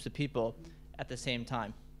 different groups of people at the same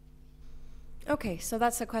time? Okay, so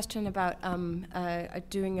that's a question about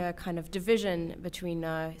doing a kind of division between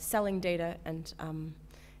selling data and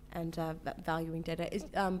valuing data. Is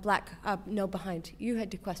Black? No, behind. You had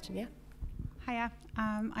the question, yeah? Hiya,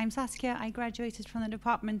 I'm Saskia. I graduated from the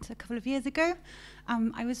department a couple of years ago.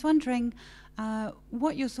 I was wondering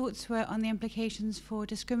what your thoughts were on the implications for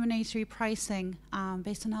discriminatory pricing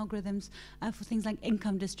based on algorithms for things like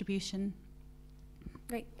income distribution.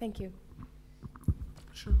 Great, thank you.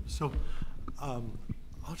 Sure. So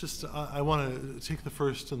I'll just, I want to take the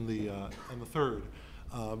first and the third,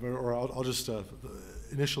 or I'll just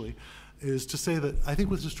initially, is to say that I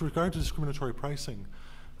think with just regard to discriminatory pricing,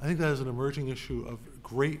 I think that is an emerging issue of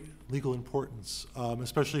great legal importance,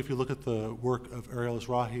 especially if you look at the work of Ariel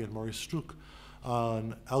Ezrahi and Maurice Struck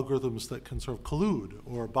on algorithms that can sort of collude,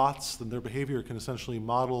 or bots, and their behavior can essentially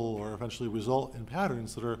model or eventually result in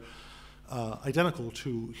patterns that are identical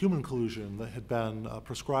to human collusion that had been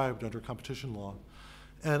prescribed under competition law.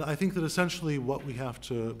 And I think that essentially what we have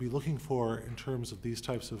to be looking for in terms of these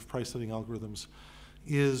types of price-setting algorithms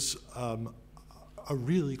is a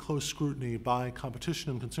really close scrutiny by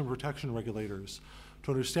competition and consumer protection regulators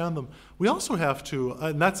to understand them. We also have to,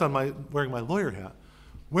 and that's on wearing my lawyer hat,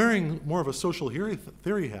 wearing more of a social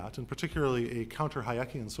theory hat, and particularly a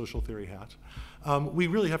counter-Hayekian social theory hat, we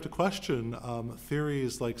really have to question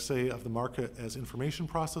theories like, say, of the market as information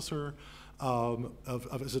processor,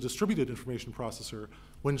 as a distributed information processor,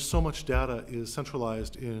 when so much data is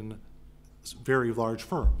centralized in very large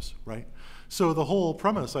firms, right? So the whole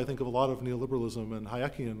premise, I think, of a lot of neoliberalism and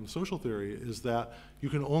Hayekian social theory is that you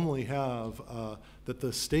can only have, that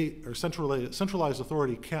the state or centralized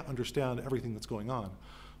authority can't understand everything that's going on.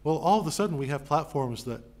 Well, all of a sudden we have platforms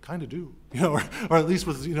that kind of do, or at least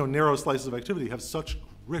with narrow slices of activity, have such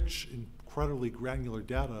rich, incredibly granular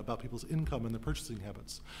data about people's income and their purchasing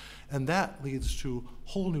habits. And that leads to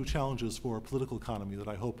whole new challenges for political economy that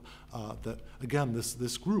I hope that, again,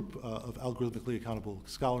 this group of algorithmically accountable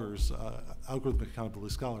scholars, algorithmic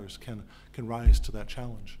accountability scholars can rise to that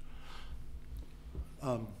challenge.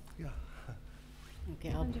 Yeah. Okay, Do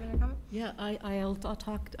you want to comment? yeah, I'll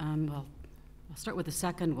talk, I'll start with the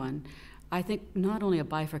second one. I think not only a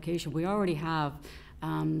bifurcation, we already have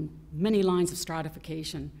many lines of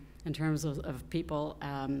stratification in terms of people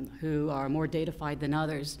who are more datafied than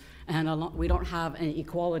others, and we don't have any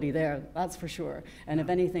equality there, that's for sure. And if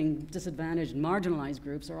anything, disadvantaged and marginalized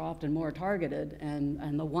groups are often more targeted,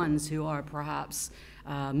 and the ones who are perhaps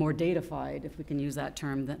more datafied, if we can use that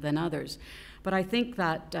term, than others. But I think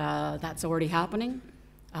that that's already happening.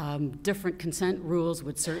 Different consent rules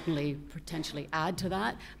would certainly potentially add to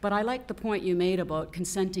that, but I like the point you made about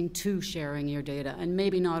consenting to sharing your data, and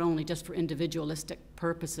maybe not only just for individualistic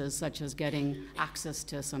purposes such as getting access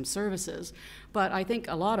to some services, but I think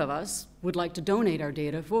a lot of us would like to donate our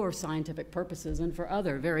data for scientific purposes and for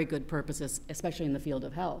other very good purposes, especially in the field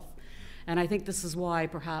of health. And I think this is why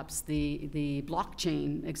perhaps the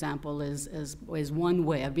blockchain example is one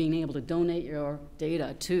way of being able to donate your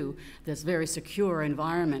data to this very secure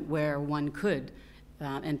environment where one could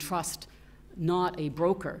entrust not a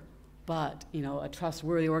broker, but a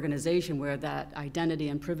trustworthy organization where that identity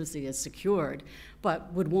and privacy is secured,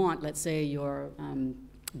 but would want, let's say, your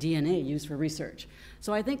DNA used for research.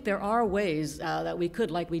 So I think there are ways that we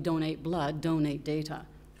could, like we donate blood, donate data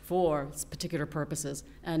for particular purposes,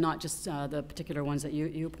 and not just the particular ones that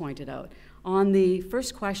you pointed out. On the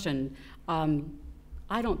first question,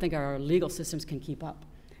 I don't think our legal systems can keep up.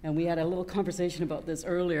 And we had a little conversation about this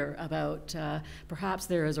earlier, about perhaps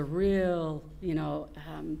there is a real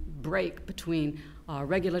break between our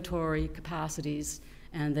regulatory capacities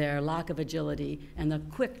and their lack of agility and the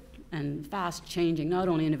quick and fast changing, not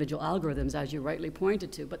only individual algorithms, as you rightly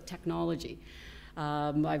pointed to, but technology.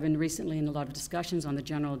 I've been recently in a lot of discussions on the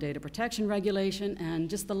General Data Protection Regulation, and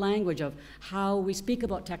just the language of how we speak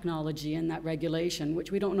about technology in that regulation,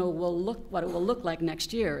 which we don't know what it will look like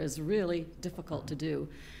next year, is really difficult to do.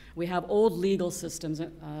 We have old legal systems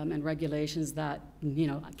and regulations that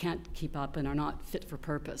can't keep up and are not fit for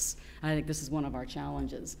purpose. I think this is one of our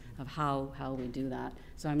challenges of how we do that.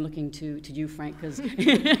 So I'm looking to you, Frank, because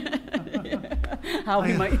how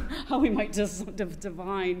we might just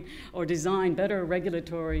define or design better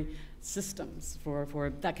regulatory systems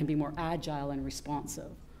for that can be more agile and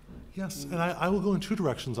responsive. Yes, and I will go in two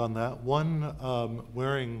directions on that. One,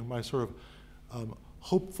 wearing my sort of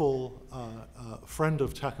hopeful friend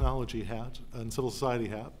of technology hat and civil society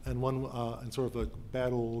hat, and one and sort of a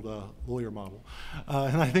bad old lawyer model.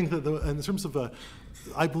 And I think that in terms of,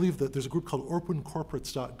 I believe that there's a group called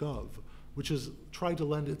opencorporates.gov, which has tried to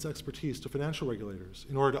lend its expertise to financial regulators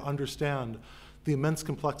in order to understand the immense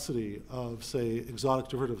complexity of, say, exotic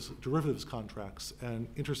derivatives contracts and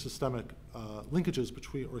intersystemic linkages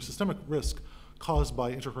between, or systemic risk caused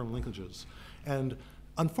by interfirm linkages. And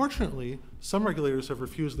unfortunately, some regulators have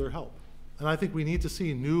refused their help. And I think we need to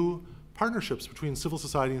see new partnerships between civil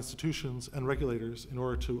society institutions and regulators in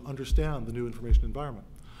order to understand the new information environment.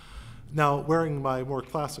 Now, wearing my more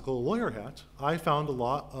classical lawyer hat, I found a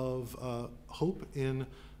lot of hope in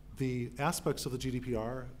the aspects of the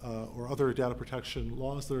GDPR or other data protection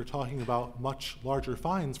laws that are talking about much larger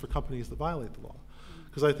fines for companies that violate the law.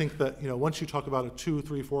 Because I think that once you talk about a 2,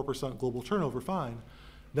 3, 4% global turnover fine,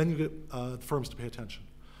 then you get firms to pay attention.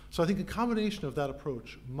 So I think a combination of that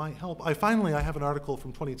approach might help. I have an article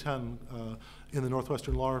from 2010 in the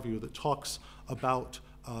Northwestern Law Review that talks about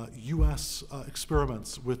US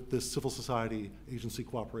experiments with this civil society agency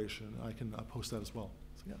cooperation. I can post that as well.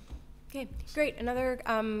 So, yeah. Okay, great. Another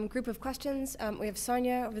group of questions. We have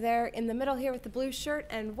Sonia over there in the middle here with the blue shirt,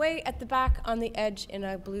 and way at the back on the edge in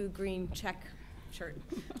a blue-green check shirt.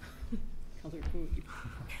 Color code.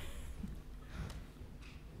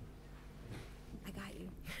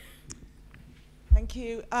 Thank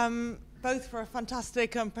you both for a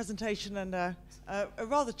fantastic presentation and a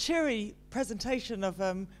rather cheery presentation of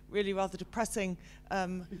really rather depressing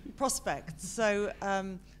prospects. So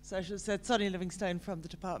I should have said Sonia Livingstone from the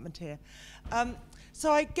department here.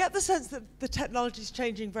 So I get the sense that the technology is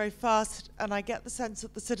changing very fast, and I get the sense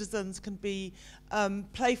that the citizens can be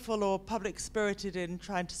playful or public-spirited in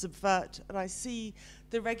trying to subvert, and I see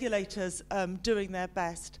the regulators doing their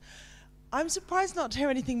best. I'm surprised not to hear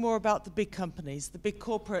anything more about the big companies, the big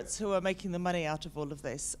corporates who are making the money out of all of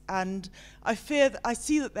this. And I see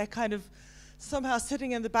that they're kind of somehow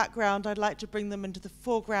sitting in the background. I'd like to bring them into the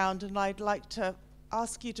foreground, and I'd like to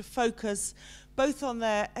ask you to focus both on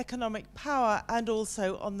their economic power and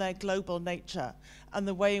also on their global nature and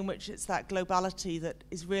the way in which it's that globality that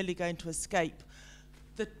is really going to escape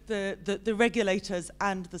the regulators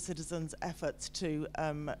and the citizens' efforts to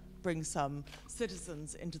bring some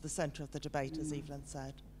citizens into the center of the debate, as Evelyn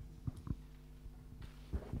said.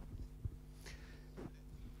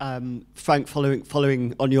 Frank,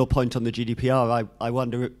 following on your point on the GDPR, I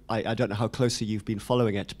wonder, I don't know how closely you've been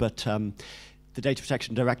following it, but the Data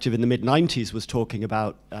Protection Directive in the mid-90s was talking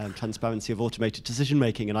about transparency of automated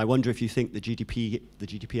decision-making, and I wonder if you think the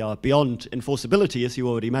GDPR, beyond enforceability, as you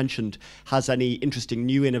already mentioned, has any interesting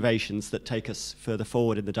new innovations that take us further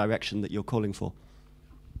forward in the direction that you're calling for.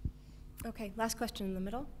 Okay, last question in the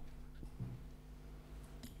middle.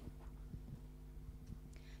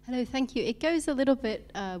 Hello, thank you. It goes a little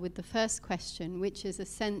bit with the first question, which is a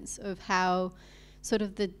sense of how sort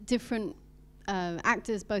of the different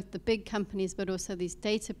actors, both the big companies but also these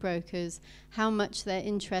data brokers, how much their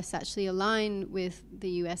interests actually align with the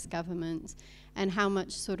US government and how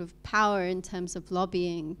much sort of power in terms of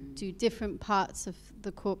lobbying do different parts of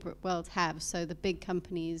the corporate world have. So the big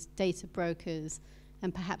companies, data brokers,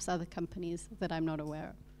 and perhaps other companies that I'm not aware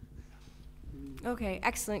of. Okay,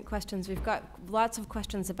 excellent questions. We've got lots of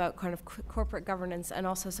questions about kind of corporate governance and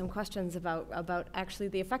also some questions about actually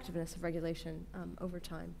the effectiveness of regulation over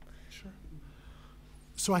time. Sure.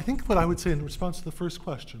 So I think what I would say in response to the first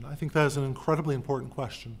question, I think that is an incredibly important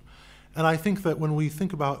question. And I think that when we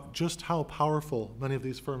think about just how powerful many of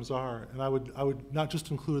these firms are, and I would not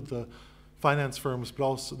just include the finance firms, but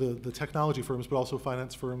also the technology firms, but also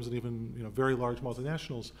finance firms and even very large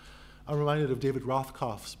multinationals, I'm reminded of David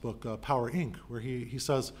Rothkopf's book, Power, Inc., where he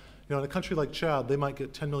says, in a country like Chad, they might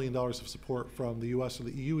get $10 million of support from the US or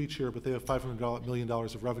the EU each year, but they have $500 million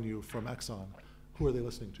of revenue from Exxon. Who are they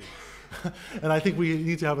listening to? And I think we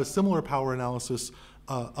need to have a similar power analysis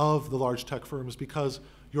of the large tech firms, because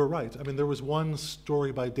you're right. I mean, there was one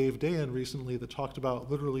story by Dave Dayan recently that talked about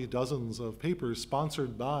literally dozens of papers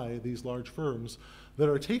sponsored by these large firms that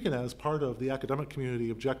are taken as part of the academic community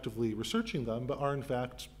objectively researching them, but are in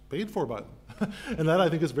fact paid for by them. And that I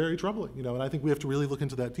think is very troubling, and I think we have to really look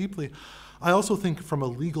into that deeply. I also think from a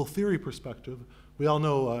legal theory perspective, we all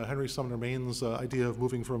know Henry Sumner Main's idea of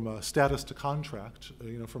moving from status to contract,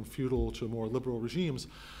 from feudal to more liberal regimes.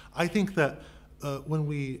 I think that when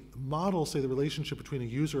we model, say, the relationship between a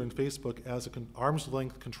user and Facebook as an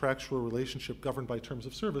arm's-length contractual relationship governed by terms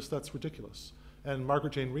of service, that's ridiculous. And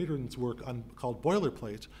Margaret Jane Reardon's work called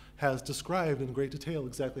Boilerplate has described in great detail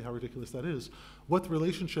exactly how ridiculous that is. What the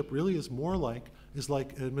relationship really is more like is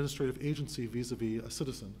like an administrative agency vis-a-vis a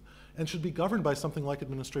citizen, and should be governed by something like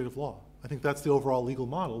administrative law. I think that's the overall legal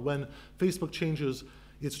model. When Facebook changes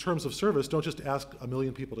its terms of service, don't just ask 1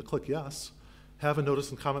 million people to click yes. Have a notice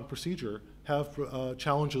and comment procedure, have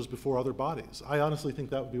challenges before other bodies. I honestly think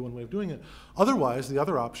that would be one way of doing it. Otherwise, the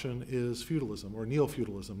other option is feudalism or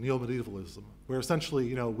neo-feudalism, neo-medievalism, where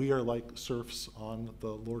essentially, we are like serfs on the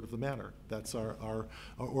lord of the manor. That's our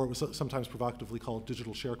or it was sometimes provocatively called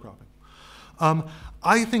digital sharecropping.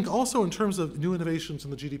 I think also in terms of new innovations in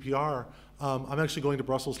the GDPR, I'm actually going to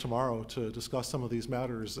Brussels tomorrow to discuss some of these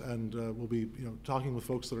matters, and we'll be talking with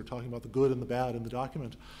folks that are talking about the good and the bad in the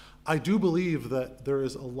document. I do believe that there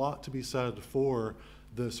is a lot to be said for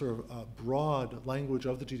the sort of broad language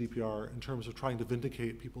of the GDPR in terms of trying to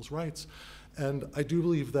vindicate people's rights. And I do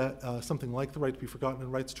believe that something like the right to be forgotten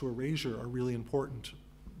and rights to erasure are really important,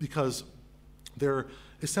 because they're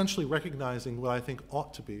essentially recognizing what I think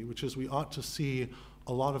ought to be, which is we ought to see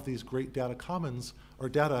a lot of these great data commons or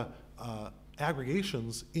data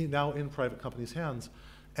aggregations now in private companies' hands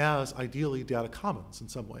as ideally data commons in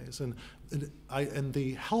some ways. And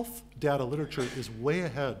the health data literature is way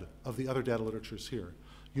ahead of the other data literatures here.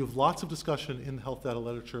 You have lots of discussion in the health data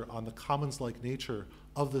literature on the commons-like nature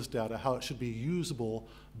of this data, how it should be usable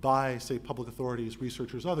by, say, public authorities,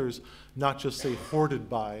 researchers, others, not just, say, hoarded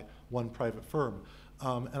by one private firm.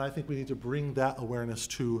 And I think we need to bring that awareness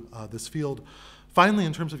to this field. Finally,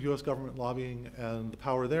 in terms of US government lobbying and the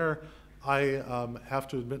power there, I have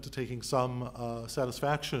to admit to taking some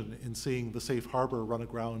satisfaction in seeing the safe harbor run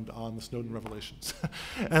aground on the Snowden revelations.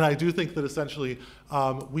 And I do think that essentially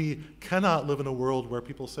we cannot live in a world where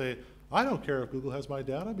people say, I don't care if Google has my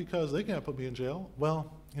data because they can't put me in jail.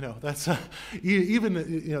 Well, that's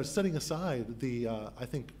even setting aside the, I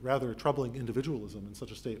think, rather troubling individualism in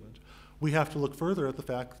such a statement. We have to look further at the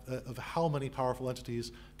fact of how many powerful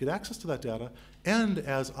entities get access to that data, and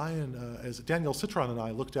as Daniel Citron and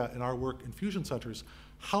I looked at in our work in fusion centers,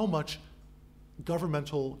 how much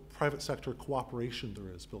governmental private sector cooperation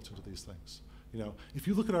there is built into these things. If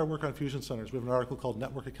you look at our work on fusion centers, we have an article called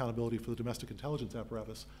Network Accountability for the Domestic Intelligence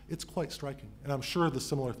Apparatus. It's quite striking, and I'm sure the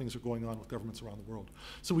similar things are going on with governments around the world.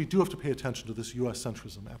 So we do have to pay attention to this US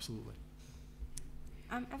centrism, absolutely.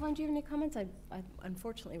 Evelyn, do you have any comments?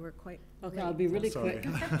 Unfortunately, we're quite Okay, late. I'll be really Sorry. quick.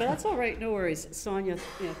 But that's all right, no worries. Sonia,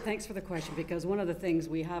 thanks for the question, because one of the things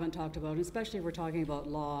we haven't talked about, especially if we're talking about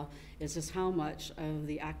law, is just how much of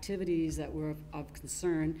the activities that were of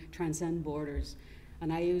concern transcend borders.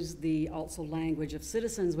 And I use the also language of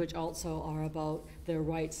citizens, which also are about their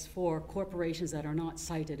rights for corporations that are not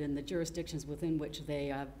cited in the jurisdictions within which they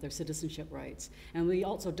have their citizenship rights. And we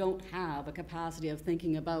also don't have a capacity of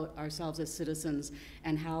thinking about ourselves as citizens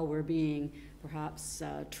and how we're being perhaps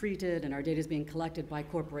treated and our data is being collected by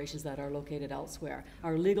corporations that are located elsewhere.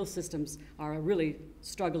 Our legal systems are really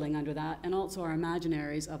struggling under that, and also our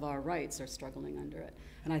imaginaries of our rights are struggling under it.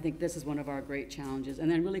 And I think this is one of our great challenges.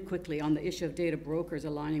 And then really quickly, on the issue of data brokers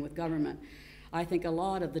aligning with government, I think a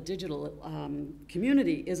lot of the digital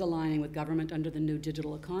community is aligning with government under the new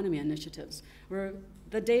digital economy initiatives, where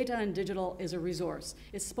the data and digital is a resource.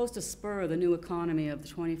 It's supposed to spur the new economy of the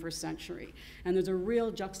 21st century. And there's a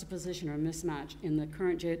real juxtaposition or mismatch in the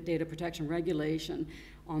current data protection regulation,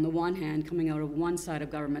 on the one hand, coming out of one side of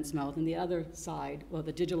government's mouth, and the other side, well,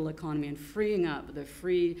 the digital economy, and freeing up the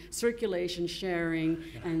free circulation, sharing,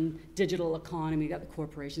 and digital economy that the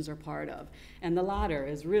corporations are part of. And the latter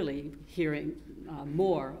is really hearing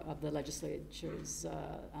more of the legislatures,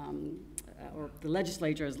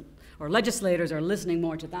 or legislators are listening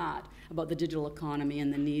more to that, about the digital economy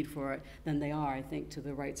and the need for it, than they are, I think, to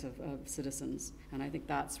the rights of citizens. And I think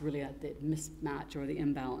that's really at the mismatch or the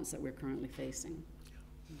imbalance that we're currently facing.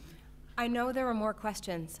 I know there are more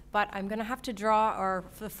questions, but I'm going to have to draw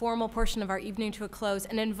the formal portion of our evening to a close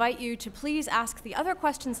and invite you to please ask the other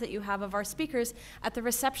questions that you have of our speakers at the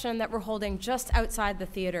reception that we're holding just outside the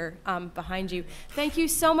theater behind you. Thank you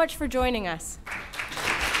so much for joining us.